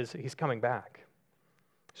word is he's coming back.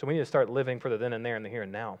 So we need to start living for the then and there and the here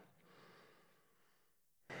and now.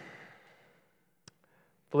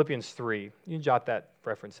 Philippians 3. You can jot that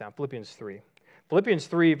reference down. Philippians 3. Philippians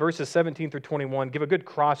 3, verses 17 through 21, give a good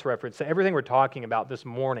cross-reference to everything we're talking about this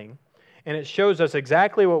morning. And it shows us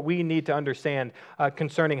exactly what we need to understand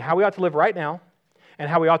concerning how we ought to live right now and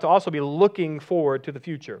how we ought to also be looking forward to the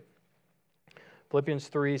future. Philippians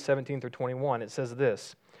 3, 17 through 21, it says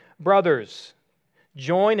this, brothers,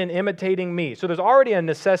 join in imitating me. So there's already a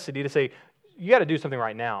necessity to say, you got to do something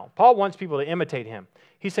right now. Paul wants people to imitate him.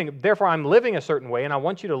 He's saying, therefore, I'm living a certain way, and I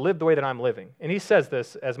want you to live the way that I'm living. And he says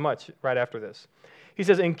this as much right after this. He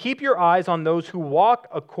says, and keep your eyes on those who walk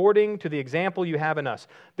according to the example you have in us.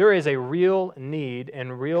 There is a real need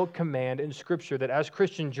and real command in Scripture that as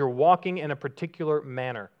Christians, you're walking in a particular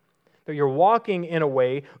manner. That you're walking in a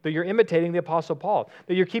way that you're imitating the Apostle Paul.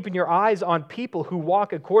 That you're keeping your eyes on people who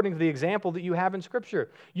walk according to the example that you have in Scripture.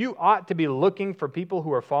 You ought to be looking for people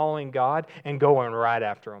who are following God and going right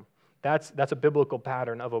after them. That's a biblical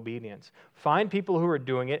pattern of obedience. Find people who are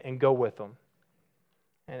doing it and go with them.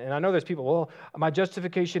 And I know there's people, well, my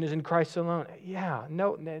justification is in Christ alone. Yeah,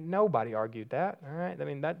 nobody argued that, all right? I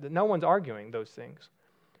mean, no one's arguing those things.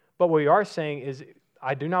 But what we are saying is,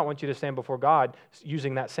 I do not want you to stand before God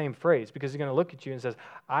using that same phrase, because he's going to look at you and says,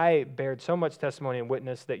 I bared so much testimony and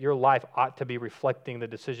witness that your life ought to be reflecting the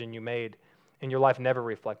decision you made, and your life never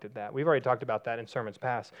reflected that. We've already talked about that in sermons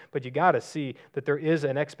past, but you got to see that there is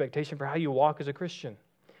an expectation for how you walk as a Christian.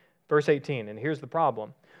 Verse 18, and here's the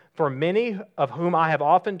problem. For many of whom I have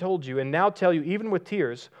often told you, and now tell you even with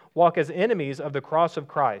tears, walk as enemies of the cross of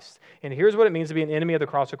Christ. And here's what it means to be an enemy of the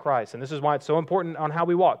cross of Christ. And this is why it's so important on how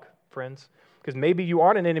we walk, friends. Because maybe you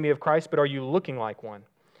aren't an enemy of Christ, but are you looking like one?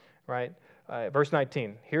 Right? Verse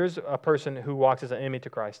 19, here's a person who walks as an enemy to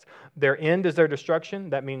Christ. Their end is their destruction.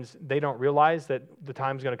 That means they don't realize that the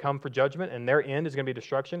time's going to come for judgment, and their end is going to be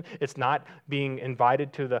destruction. It's not being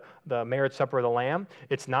invited to the marriage supper of the Lamb.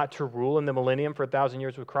 It's not to rule in the millennium for 1,000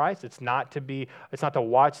 years with Christ. It's not to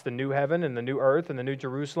watch the new heaven and the new earth and the new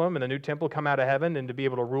Jerusalem and the new temple come out of heaven and to be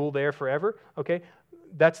able to rule there forever. Okay?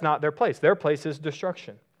 That's not their place. Their place is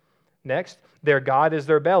destruction. Next, their God is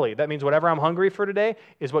their belly. That means whatever I'm hungry for today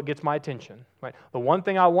is what gets my attention. Right? The one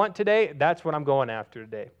thing I want today, that's what I'm going after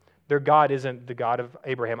today. Their God isn't the God of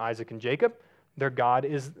Abraham, Isaac, and Jacob. Their God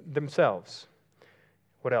is themselves.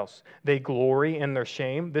 What else? They glory in their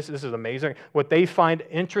shame. This is amazing. What they find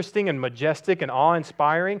interesting and majestic and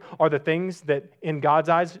awe-inspiring are the things that in God's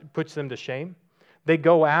eyes puts them to shame. They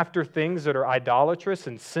go after things that are idolatrous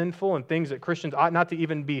and sinful and things that Christians ought not to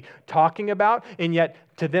even be talking about, and yet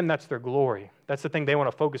to them that's their glory. That's the thing they want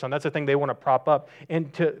to focus on. That's the thing they want to prop up.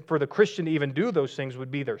 And for the Christian to even do those things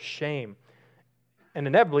would be their shame. And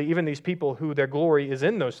inevitably, even these people who their glory is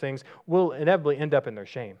in those things will inevitably end up in their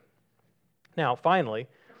shame. Now, finally,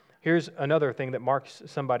 here's another thing that marks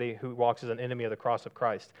somebody who walks as an enemy of the cross of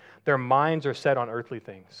Christ. Their minds are set on earthly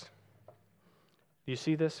things. Do you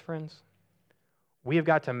see this, friends? We have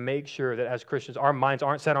got to make sure that as Christians, our minds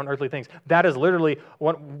aren't set on earthly things. That is literally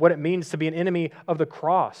what it means to be an enemy of the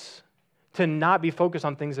cross, to not be focused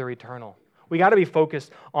on things that are eternal. We got to be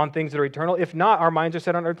focused on things that are eternal. If not, our minds are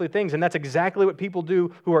set on earthly things, and that's exactly what people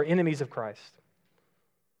do who are enemies of Christ.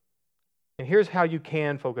 And here's how you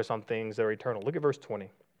can focus on things that are eternal. Look at verse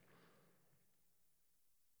 20.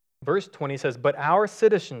 Verse 20 says, "But our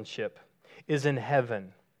citizenship is in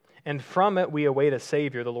heaven, and from it we await a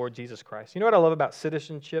Savior, the Lord Jesus Christ." You know what I love about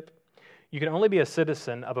citizenship? You can only be a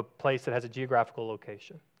citizen of a place that has a geographical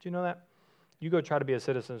location. Do you know that? You go try to be a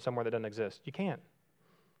citizen somewhere that doesn't exist. You can't.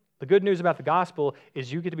 The good news about the gospel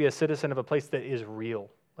is you get to be a citizen of a place that is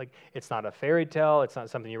real. Like, it's not a fairy tale. It's not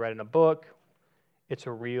something you read in a book. It's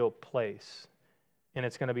a real place. And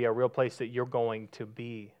it's going to be a real place that you're going to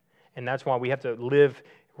be. And that's why we have to live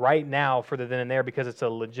right now for the then and there, because it's a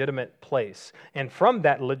legitimate place. And from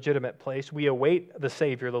that legitimate place, we await the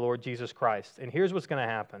Savior, the Lord Jesus Christ. And here's what's going to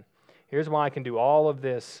happen. Here's why I can do all of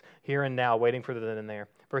this here and now, waiting for the then and there.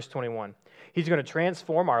 Verse 21. He's going to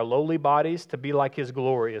transform our lowly bodies to be like His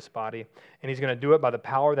glorious body, and He's going to do it by the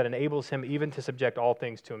power that enables Him even to subject all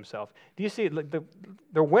things to Himself. Do you see,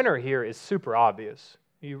 the winner here is super obvious.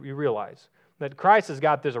 You realize that Christ has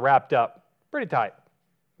got this wrapped up pretty tight,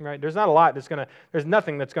 right? There's not a lot there's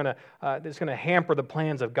nothing that's going to hamper the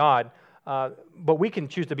plans of God, but we can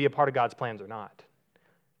choose to be a part of God's plans or not.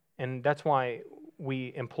 And that's why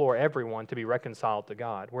we implore everyone to be reconciled to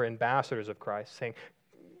God. We're ambassadors of Christ, saying,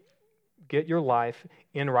 get your life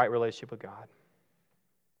in right relationship with God.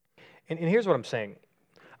 And here's what I'm saying.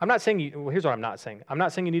 Here's what I'm not saying. I'm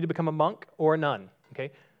not saying you need to become a monk or a nun,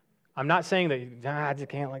 okay? I'm not saying that, I just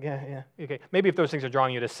can't, okay. Maybe if those things are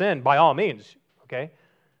drawing you to sin, by all means, okay?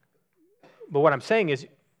 But what I'm saying is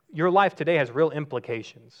your life today has real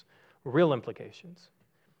implications.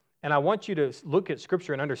 And I want you to look at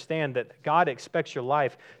Scripture and understand that God expects your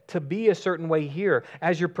life to be a certain way here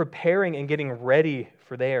as you're preparing and getting ready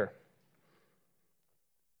for there.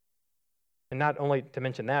 And not only to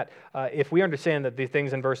mention that, if we understand that the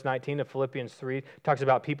things in verse 19 of Philippians 3 talks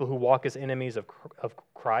about people who walk as enemies of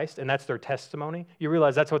Christ, and that's their testimony, you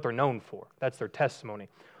realize that's what they're known for. That's their testimony.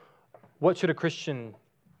 What should a Christian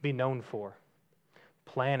be known for?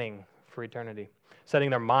 Planning for eternity, setting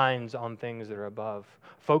their minds on things that are above,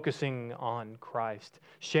 focusing on Christ,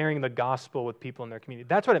 sharing the gospel with people in their community.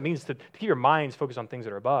 That's what it means to keep your minds focused on things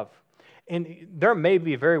that are above. And there may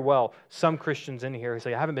be very well some Christians in here who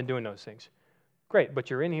say, I haven't been doing those things. Great, but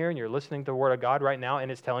you're in here and you're listening to the Word of God right now,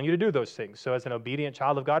 and it's telling you to do those things. So as an obedient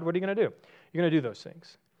child of God, what are you going to do? You're going to do those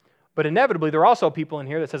things. But inevitably, there are also people in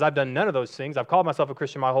here that says, I've done none of those things. I've called myself a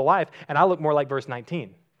Christian my whole life, and I look more like verse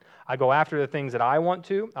 19. I go after the things that I want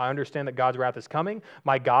to. I understand that God's wrath is coming.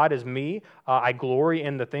 My God is me. I glory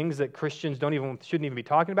in the things that Christians shouldn't even be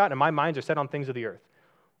talking about, and my minds are set on things of the earth.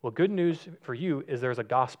 Well, good news for you is there's a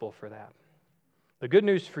gospel for that. The good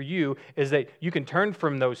news for you is that you can turn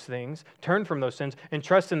from those things, turn from those sins, and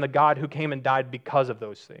trust in the God who came and died because of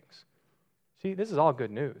those things. See, this is all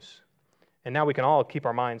good news. And now we can all keep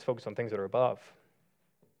our minds focused on things that are above.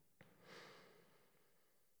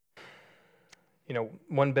 You know,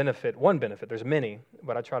 one benefit, there's many,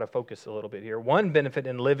 but I try to focus a little bit here. One benefit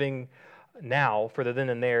in living now for the then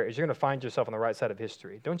and there is you're going to find yourself on the right side of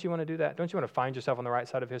history. Don't you want to do that? Don't you want to find yourself on the right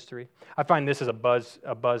side of history? I find this is a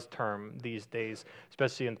buzz term these days,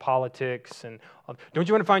 especially in politics. And don't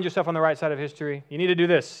you want to find yourself on the right side of history? You need to do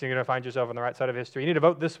this. You're going to find yourself on the right side of history. You need to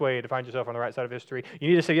vote this way to find yourself on the right side of history. You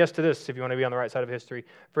need to say yes to this if you want to be on the right side of history.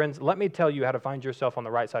 Friends, let me tell you how to find yourself on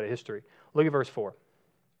the right side of history. Look at verse 4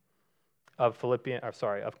 of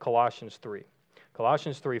Colossians 3.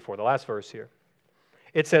 Colossians 3:4, the last verse here.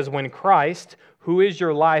 It says, when Christ, who is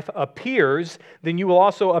your life, appears, then you will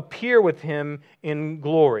also appear with Him in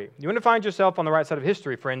glory. You want to find yourself on the right side of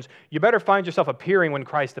history, friends, you better find yourself appearing when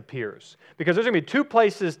Christ appears. Because there's going to be two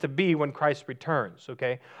places to be when Christ returns,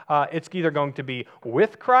 okay? It's either going to be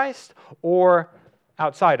with Christ or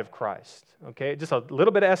outside of Christ, okay? Just a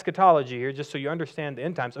little bit of eschatology here, just so you understand the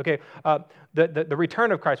end times. Okay, the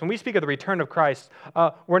return of Christ. When we speak of the return of Christ,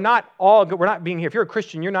 we're not being here. If you're a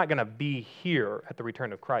Christian, you're not going to be here at the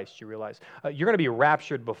return of Christ, you realize. You're going to be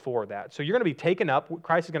raptured before that. So you're going to be taken up.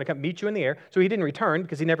 Christ is going to come meet you in the air. So He didn't return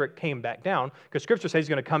because He never came back down, because Scripture says He's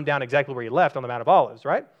going to come down exactly where He left on the Mount of Olives,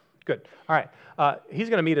 right? Good. All right. He's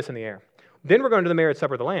going to meet us in the air. Then we're going to the marriage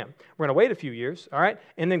supper of the Lamb. We're going to wait a few years, all right?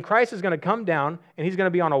 And then Christ is going to come down, and he's going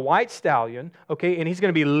to be on a white stallion, okay? And he's going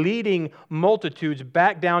to be leading multitudes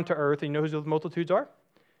back down to earth. And you know who those multitudes are?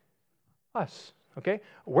 Us, okay?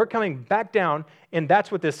 We're coming back down, and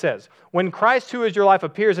that's what this says. When Christ, who is your life,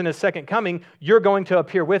 appears in his second coming, you're going to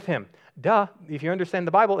appear with him. Duh, if you understand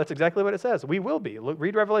the Bible, that's exactly what it says. We will be.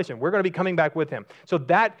 Read Revelation. We're going to be coming back with him. So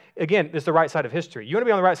that, again, is the right side of history. You want to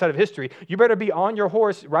be on the right side of history, you better be on your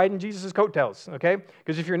horse riding Jesus' coattails, okay?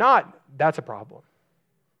 Because if you're not, that's a problem.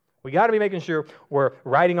 We got to be making sure we're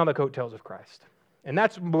riding on the coattails of Christ. And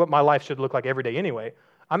that's what my life should look like every day anyway.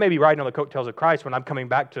 I may be riding on the coattails of Christ when I'm coming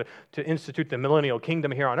back to institute the millennial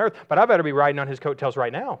kingdom here on earth, but I better be riding on his coattails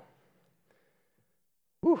right now.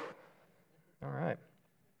 Whew. All right.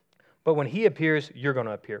 But when he appears, you're going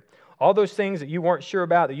to appear. All those things that you weren't sure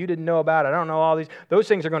about, that you didn't know about, I don't know all these, those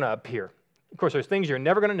things are going to appear. Of course, there's things you're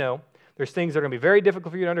never going to know. There's things that are going to be very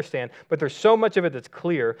difficult for you to understand, but there's so much of it that's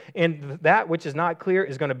clear, and that which is not clear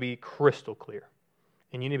is going to be crystal clear.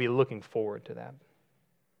 And you need to be looking forward to that.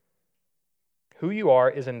 Who you are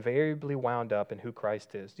is invariably wound up in who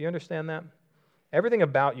Christ is. Do you understand that? Everything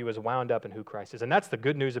about you is wound up in who Christ is. And that's the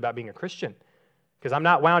good news about being a Christian. Because I'm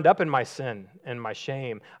not wound up in my sin and my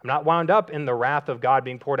shame. I'm not wound up in the wrath of God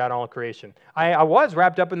being poured out on all creation. I was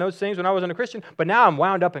wrapped up in those things when I wasn't a Christian, but now I'm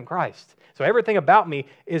wound up in Christ. So everything about me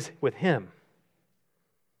is with him.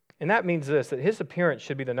 And that means this, that his appearance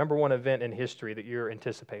should be the number one event in history that you're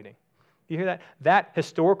anticipating. You hear that? That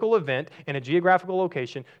historical event in a geographical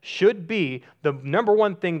location should be the number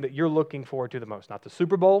one thing that you're looking forward to the most. Not the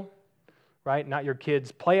Super Bowl, right? Not your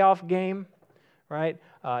kid's playoff game, right?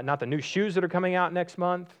 Not the new shoes that are coming out next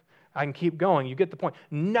month. I can keep going. You get the point.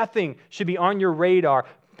 Nothing should be on your radar,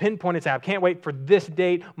 pinpointed. I can't wait for this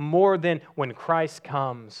date more than when Christ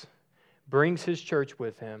comes, brings his church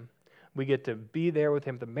with him. We get to be there with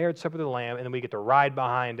him at the marriage supper of the Lamb, and then we get to ride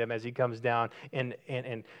behind him as he comes down and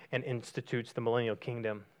institutes the millennial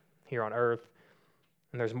kingdom here on earth.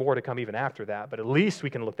 And there's more to come even after that, but at least we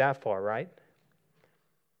can look that far, right?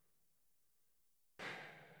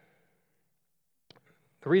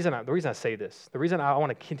 The reason I say this, the reason I want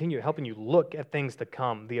to continue helping you look at things to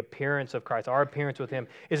come, the appearance of Christ, our appearance with him,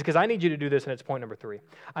 is because I need you to do this, and it's point number 3.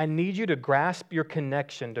 I need you to grasp your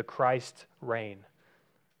connection to Christ's reign.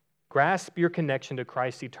 Grasp your connection to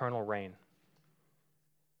Christ's eternal reign.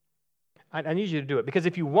 I need you to do it, because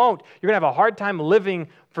if you won't, you're going to have a hard time living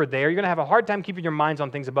for there. You're going to have a hard time keeping your minds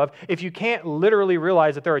on things above if you can't literally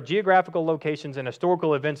realize that there are geographical locations and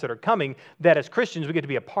historical events that are coming that as Christians we get to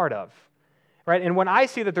be a part of. Right? And when I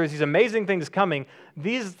see that there's these amazing things coming,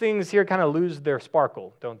 these things here kind of lose their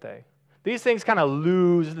sparkle, don't they? These things kind of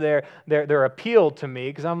lose their appeal to me,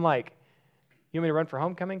 because I'm like, you want me to run for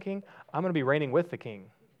homecoming king? I'm going to be reigning with the king.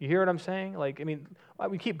 You hear what I'm saying?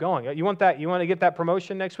 We keep going. You want that? You want to get that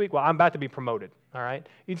promotion next week? Well, I'm about to be promoted, all right?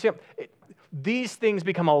 You see, these things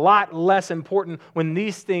become a lot less important when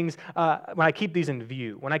these things, when I keep these in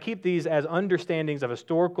view, when I keep these as understandings of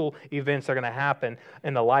historical events that are going to happen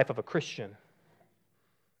in the life of a Christian.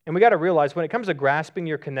 And we got to realize when it comes to grasping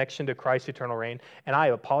your connection to Christ's eternal reign, and I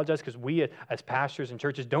apologize because we as pastors and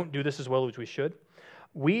churches don't do this as well as we should.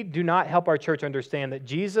 We do not help our church understand that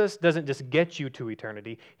Jesus doesn't just get you to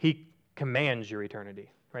eternity, he commands your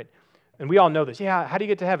eternity, right? And we all know this. Yeah, how do you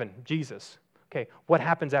get to heaven? Jesus. Okay, what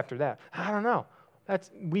happens after that? I don't know.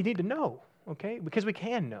 We need to know, okay? Because we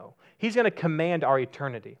can know. He's going to command our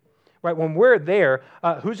eternity, right? When we're there,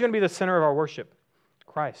 who's going to be the center of our worship?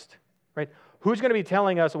 Christ, right? Who's going to be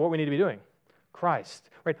telling us what we need to be doing?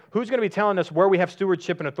 Christ, right? Who's going to be telling us where we have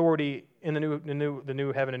stewardship and authority in the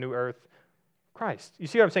new heaven and new earth? Christ. You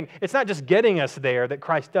see what I'm saying? It's not just getting us there that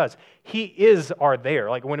Christ does. He is our there.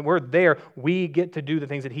 Like when we're there, we get to do the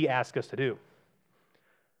things that he asks us to do.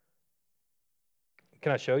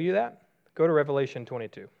 Can I show you that? Go to Revelation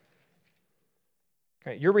 22.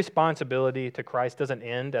 Right, your responsibility to Christ doesn't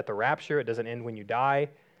end at the rapture. It doesn't end when you die.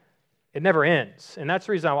 It never ends. And that's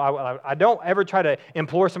the reason I don't ever try to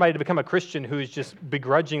implore somebody to become a Christian who's just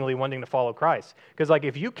begrudgingly wanting to follow Christ. Because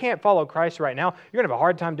if you can't follow Christ right now, you're going to have a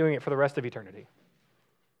hard time doing it for the rest of eternity.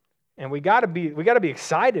 And we got to be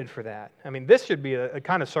excited for that. I mean, this should be a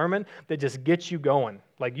kind of sermon that just gets you going.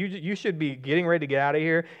 Like you should be getting ready to get out of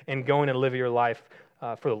here and going and live your life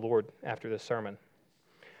for the Lord after this sermon.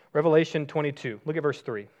 Revelation 22. Look at verse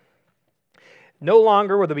 3. No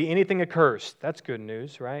longer will there be anything accursed. That's good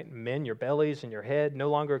news, right? Men, your bellies and your head, no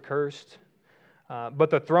longer accursed. But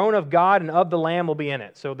the throne of God and of the Lamb will be in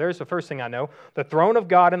it. So there's the first thing I know. The throne of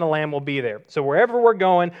God and the Lamb will be there. So wherever we're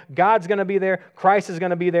going, God's going to be there, Christ is going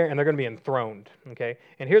to be there, and they're going to be enthroned. Okay?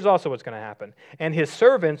 And here's also what's going to happen. And his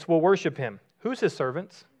servants will worship him. Who's his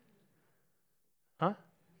servants?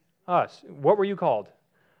 Us. What were you called?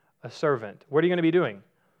 A servant. What are you going to be doing?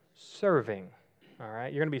 Serving. All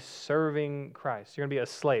right? You're going to be serving Christ. You're going to be a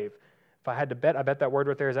slave. If I had to bet, I bet that word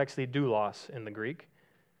right there is actually doulos in the Greek.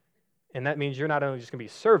 And that means you're not only just going to be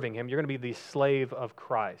serving him, you're going to be the slave of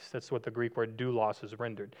Christ. That's what the Greek word doulos is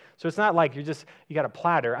rendered. So it's not like you got a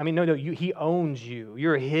platter. I mean, no, he owns you.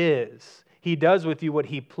 You're his. He does with you what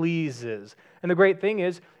he pleases. And the great thing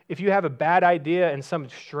is, if you have a bad idea and some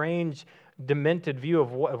strange, demented view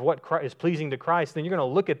of what is pleasing to Christ, then you're going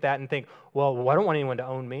to look at that and think, well, I don't want anyone to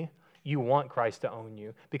own me. You want Christ to own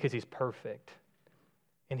you because he's perfect.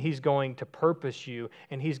 And he's going to purpose you,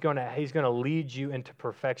 and he's going to lead you into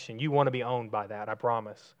perfection. You want to be owned by that, I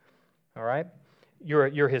promise. All right?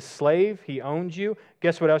 You're his slave. He owns you.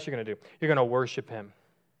 Guess what else you're going to do? You're going to worship him.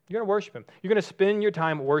 You're going to worship him. You're going to spend your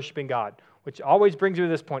time worshiping God, which always brings you to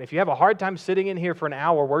this point. If you have a hard time sitting in here for an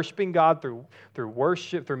hour worshiping God through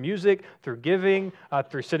worship, through music, through giving,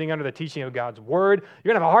 through sitting under the teaching of God's word,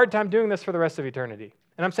 you're going to have a hard time doing this for the rest of eternity.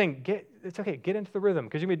 And I'm saying, it's okay, get into the rhythm,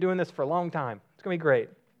 because you're going to be doing this for a long time. It's going to be great.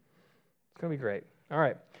 It's going to be great. All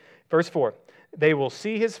right. Verse 4. They will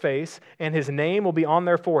see his face, and his name will be on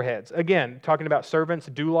their foreheads. Again, talking about servants,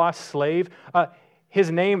 doulos, slave. His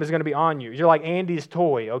name is going to be on you. You're like Andy's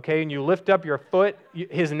toy, okay? And you lift up your foot,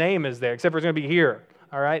 his name is there, except for it's going to be here,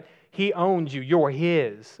 all right? He owns you. You're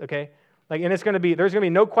his, okay? And there's going to be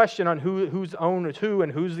no question on who's owns who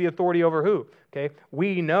and who's the authority over who, okay?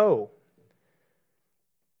 We know.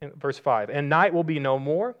 In verse 5, and night will be no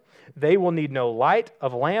more. They will need no light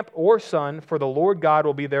of lamp or sun, for the Lord God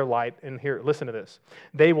will be their light. And here, listen to this.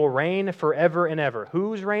 They will reign forever and ever.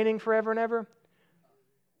 Who's reigning forever and ever?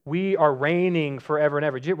 We are reigning forever and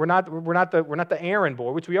ever. We're not the errand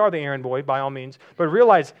boy, which we are the errand boy by all means. But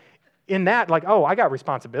realize in that, I got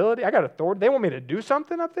responsibility, I got authority. They want me to do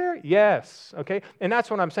something up there? Yes, okay? And that's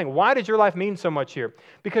what I'm saying. Why does your life mean so much here?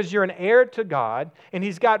 Because you're an heir to God, and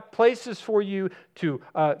he's got places for you to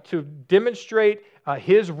demonstrate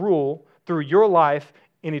his rule through your life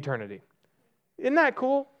in eternity. Isn't that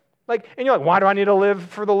cool? And you're like, why do I need to live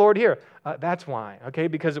for the Lord here? That's why, okay?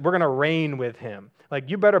 Because we're going to reign with him.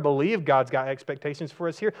 You better believe God's got expectations for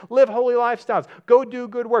us here. Live holy lifestyles. Go do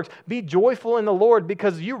good works. Be joyful in the Lord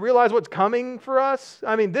because you realize what's coming for us.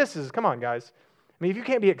 I mean, come on, guys. I mean, if you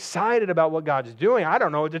can't be excited about what God's doing, I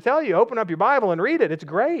don't know what to tell you. Open up your Bible and read it. It's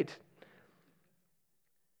great.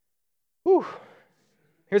 Whew.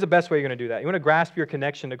 Here's the best way you're going to do that. You want to grasp your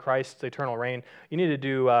connection to Christ's eternal reign. You need to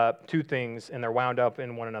do two things, and they're wound up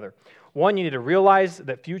in one another. One, you need to realize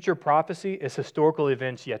that future prophecy is historical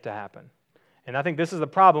events yet to happen. And I think this is the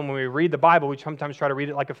problem when we read the Bible. We sometimes try to read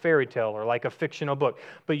it like a fairy tale or like a fictional book.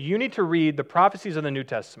 But you need to read the prophecies of the New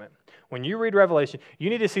Testament. When you read Revelation,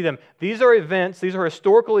 you need to see them. These are events, these are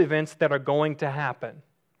historical events that are going to happen.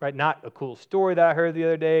 Right? Not a cool story that I heard the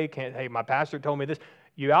other day. Hey, my pastor told me this.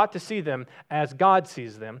 You ought to see them as God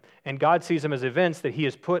sees them, and God sees them as events that he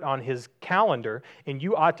has put on his calendar, and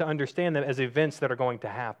you ought to understand them as events that are going to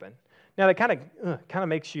happen. Now, that kind of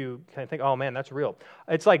makes you kind of think, oh, man, that's real.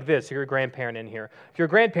 It's like this. You're a grandparent in here. If you're a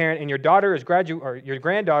grandparent and your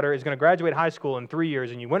granddaughter is going to graduate high school in 3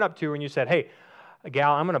 years, and you went up to her and you said, hey,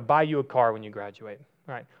 gal, I'm going to buy you a car when you graduate.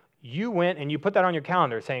 All right. You went and you put that on your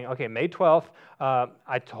calendar saying, okay, May 12th,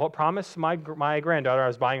 I promised my granddaughter I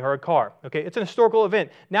was buying her a car. Okay, it's an historical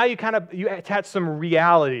event. Now you attach some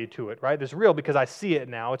reality to it, right? It's real because I see it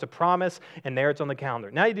now. It's a promise, and there it's on the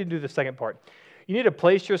calendar. Now you need to do the second part. You need to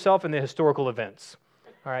place yourself in the historical events.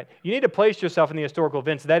 All right, you need to place yourself in the historical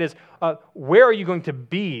events. That is, where are you going to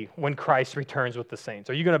be when Christ returns with the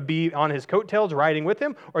saints? Are you going to be on his coattails riding with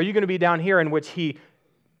him, or are you going to be down here in which he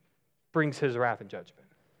brings his wrath and judgment?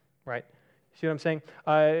 Right? See what I'm saying?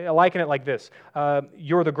 I liken it like this.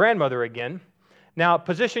 You're the grandmother again. Now,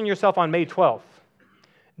 position yourself on May 12th.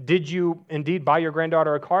 Did you indeed buy your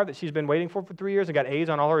granddaughter a car that she's been waiting for 3 years and got A's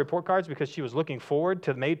on all her report cards because she was looking forward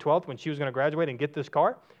to May 12th when she was going to graduate and get this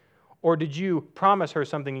car? Or did you promise her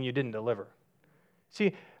something and you didn't deliver?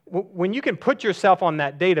 See, when you can put yourself on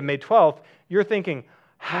that date of May 12th, you're thinking,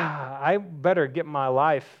 I better get my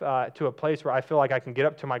life to a place where I feel like I can get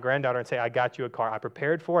up to my granddaughter and say, I got you a car. I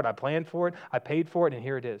prepared for it. I planned for it. I paid for it, and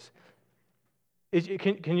here it is.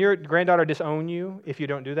 Can your granddaughter disown you if you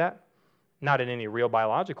don't do that? Not in any real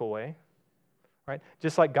biological way, right?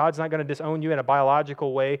 Just like God's not going to disown you in a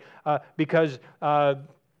biological way because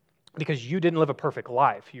you didn't live a perfect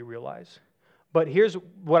life, you realize. But here's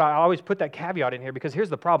what I always put that caveat in here, because here's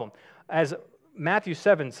the problem. As Matthew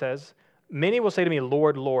 7 says, many will say to me,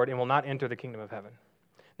 Lord, Lord, and will not enter the kingdom of heaven.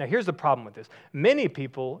 Now, here's the problem with this. Many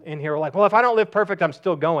people in here are like, well, if I don't live perfect, I'm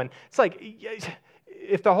still going. It's like,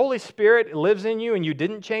 if the Holy Spirit lives in you and you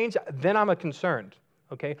didn't change, then I'm concerned,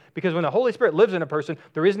 okay? Because when the Holy Spirit lives in a person,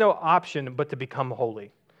 there is no option but to become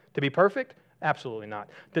holy. To be perfect? Absolutely not.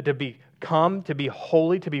 To become, to be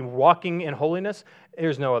holy, to be walking in holiness,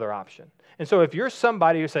 there's no other option. And so if you're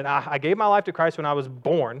somebody who said, I gave my life to Christ when I was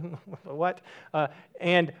born, what?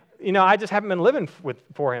 And, I just haven't been living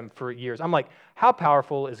for him for years. I'm like, how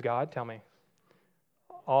powerful is God? Tell me.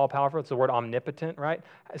 All powerful. It's the word omnipotent, right?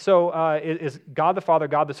 So is God the Father,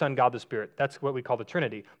 God the Son, God the Spirit. That's what we call the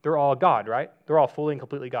Trinity. They're all God, right? They're all fully and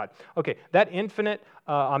completely God. Okay, that infinite,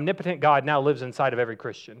 omnipotent God now lives inside of every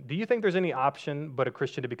Christian. Do you think there's any option but a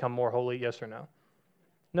Christian to become more holy, yes or no?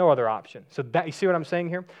 No other option. So that, you see what I'm saying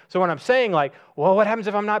here? So when I'm saying like, well, what happens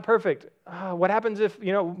if I'm not perfect? What happens if,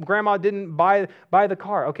 grandma didn't buy the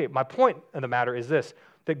car? Okay, my point of the matter is this,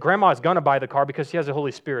 that grandma is going to buy the car because she has the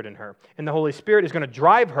Holy Spirit in her. And the Holy Spirit is going to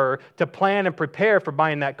drive her to plan and prepare for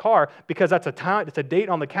buying that car because that's it's a date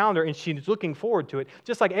on the calendar and she's looking forward to it.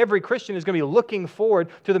 Just like every Christian is going to be looking forward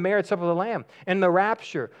to the marriage supper of the Lamb and the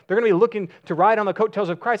rapture. They're going to be looking to ride on the coattails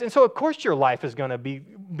of Christ. And so, of course, your life is going to be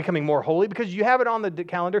becoming more holy because you have it on the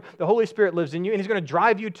calendar. The Holy Spirit lives in you and he's going to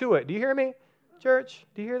drive you to it. Do you hear me, church?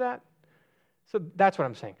 Do you hear that? So that's what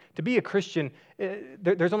I'm saying. To be a Christian,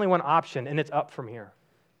 there's only one option and it's up from here.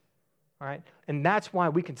 All right? And that's why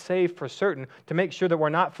we can say for certain to make sure that we're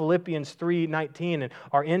not Philippians 3:19 and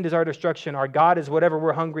our end is our destruction, our God is whatever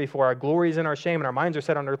we're hungry for, our glory is in our shame, and our minds are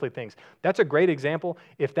set on earthly things. That's a great example.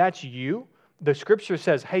 If that's you, the scripture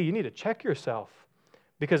says, hey, you need to check yourself.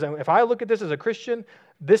 Because if I look at this as a Christian,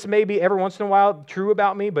 this may be every once in a while true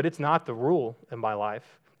about me, but it's not the rule in my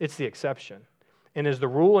life. It's the exception. And is the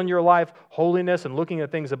rule in your life holiness and looking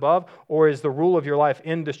at things above, or is the rule of your life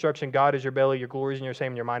in destruction, God is your belly, your glory is in your shame,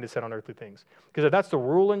 and your mind is set on earthly things? Because if that's the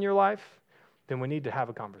rule in your life, then we need to have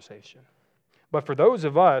a conversation. But for those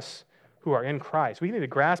of us who are in Christ, we need to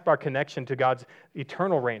grasp our connection to God's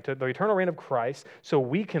eternal reign, to the eternal reign of Christ, so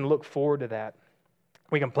we can look forward to that.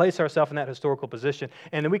 We can place ourselves in that historical position,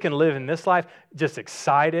 and then we can live in this life just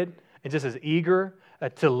excited and just as eager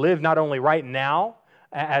to live not only right now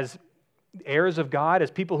as heirs of God, as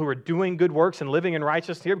people who are doing good works and living in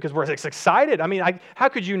righteousness here, because we're excited. I mean, how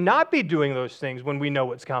could you not be doing those things when we know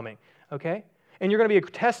what's coming, okay? And you're going to be a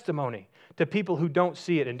testimony to people who don't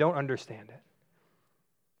see it and don't understand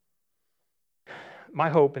it. My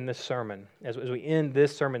hope in this sermon, as we end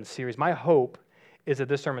this sermon series, my hope is that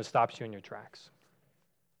this sermon stops you in your tracks.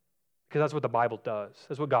 Because that's what the Bible does.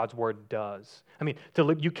 That's what God's Word does. I mean,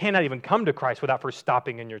 you cannot even come to Christ without first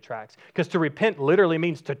stopping in your tracks. Because to repent literally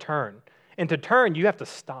means to turn. And to turn, you have to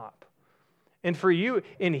stop. And for you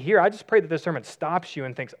in here, I just pray that this sermon stops you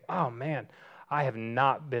and thinks, oh man, I have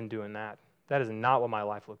not been doing that. That is not what my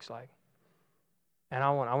life looks like. And I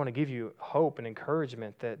want to give you hope and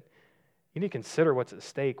encouragement that you need to consider what's at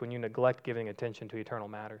stake when you neglect giving attention to eternal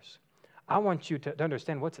matters. I want you to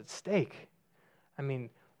understand what's at stake. I mean,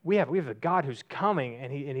 we have a God who's coming,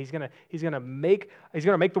 and he's gonna make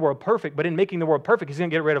the world perfect. But in making the world perfect, he's gonna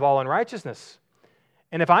get rid of all unrighteousness.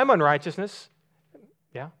 And if I'm unrighteousness,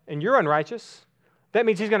 and you're unrighteous, that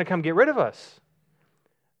means he's going to come get rid of us.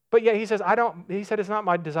 But yet he said, it's not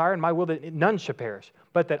my desire and my will that none should perish,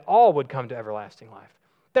 but that all would come to everlasting life.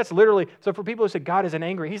 That's literally, so for people who say God isn't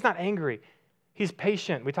angry, he's not angry. He's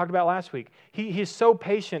patient. We talked about last week. He's so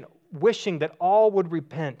patient, wishing that all would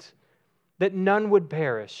repent, that none would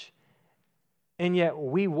perish. And yet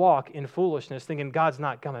we walk in foolishness thinking God's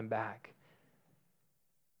not coming back.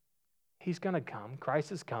 He's going to come.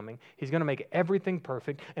 Christ is coming. He's going to make everything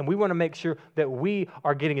perfect. And we want to make sure that we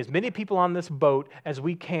are getting as many people on this boat as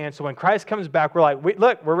we can. So when Christ comes back, we're like,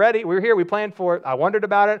 look, we're ready. We're here. We planned for it. I wondered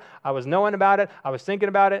about it. I was knowing about it. I was thinking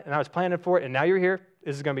about it. And I was planning for it. And now you're here.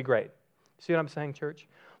 This is going to be great. See what I'm saying, church?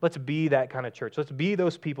 Let's be that kind of church. Let's be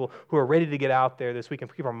those people who are ready to get out there this week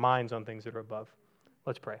and keep our minds on things that are above.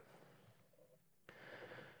 Let's pray.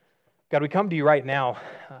 God, we come to you right now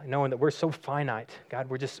knowing that we're so finite. God,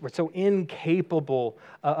 we're so incapable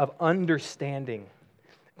of understanding.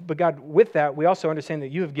 But God, with that, we also understand that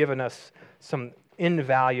you have given us some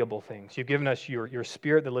invaluable things. You've given us your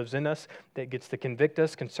Spirit that lives in us, that gets to convict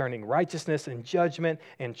us concerning righteousness and judgment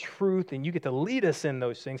and truth, and you get to lead us in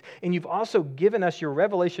those things. And you've also given us your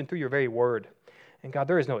revelation through your very word. And God,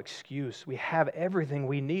 there is no excuse. We have everything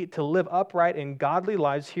we need to live upright and godly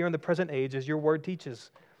lives here in the present age as your word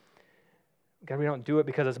teaches. God, we don't do it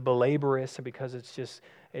because it's belaborious and because it's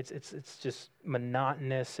just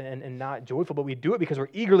monotonous and not joyful, but we do it because we're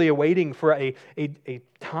eagerly awaiting for a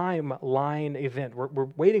timeline event. We're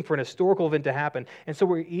waiting for an historical event to happen, and so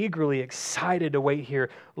we're eagerly excited to wait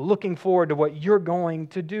here, looking forward to what you're going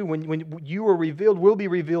to do. When you are revealed, we'll be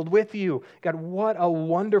revealed with you. God, what a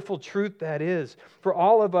wonderful truth that is. For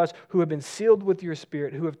all of us who have been sealed with your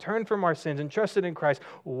Spirit, who have turned from our sins and trusted in Christ,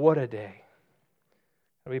 what a day.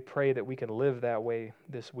 And we pray that we can live that way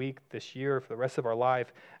this week, this year, for the rest of our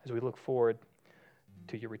life, as we look forward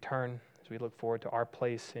to your return, as we look forward to our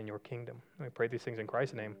place in your kingdom. And we pray these things in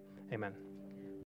Christ's name. Amen.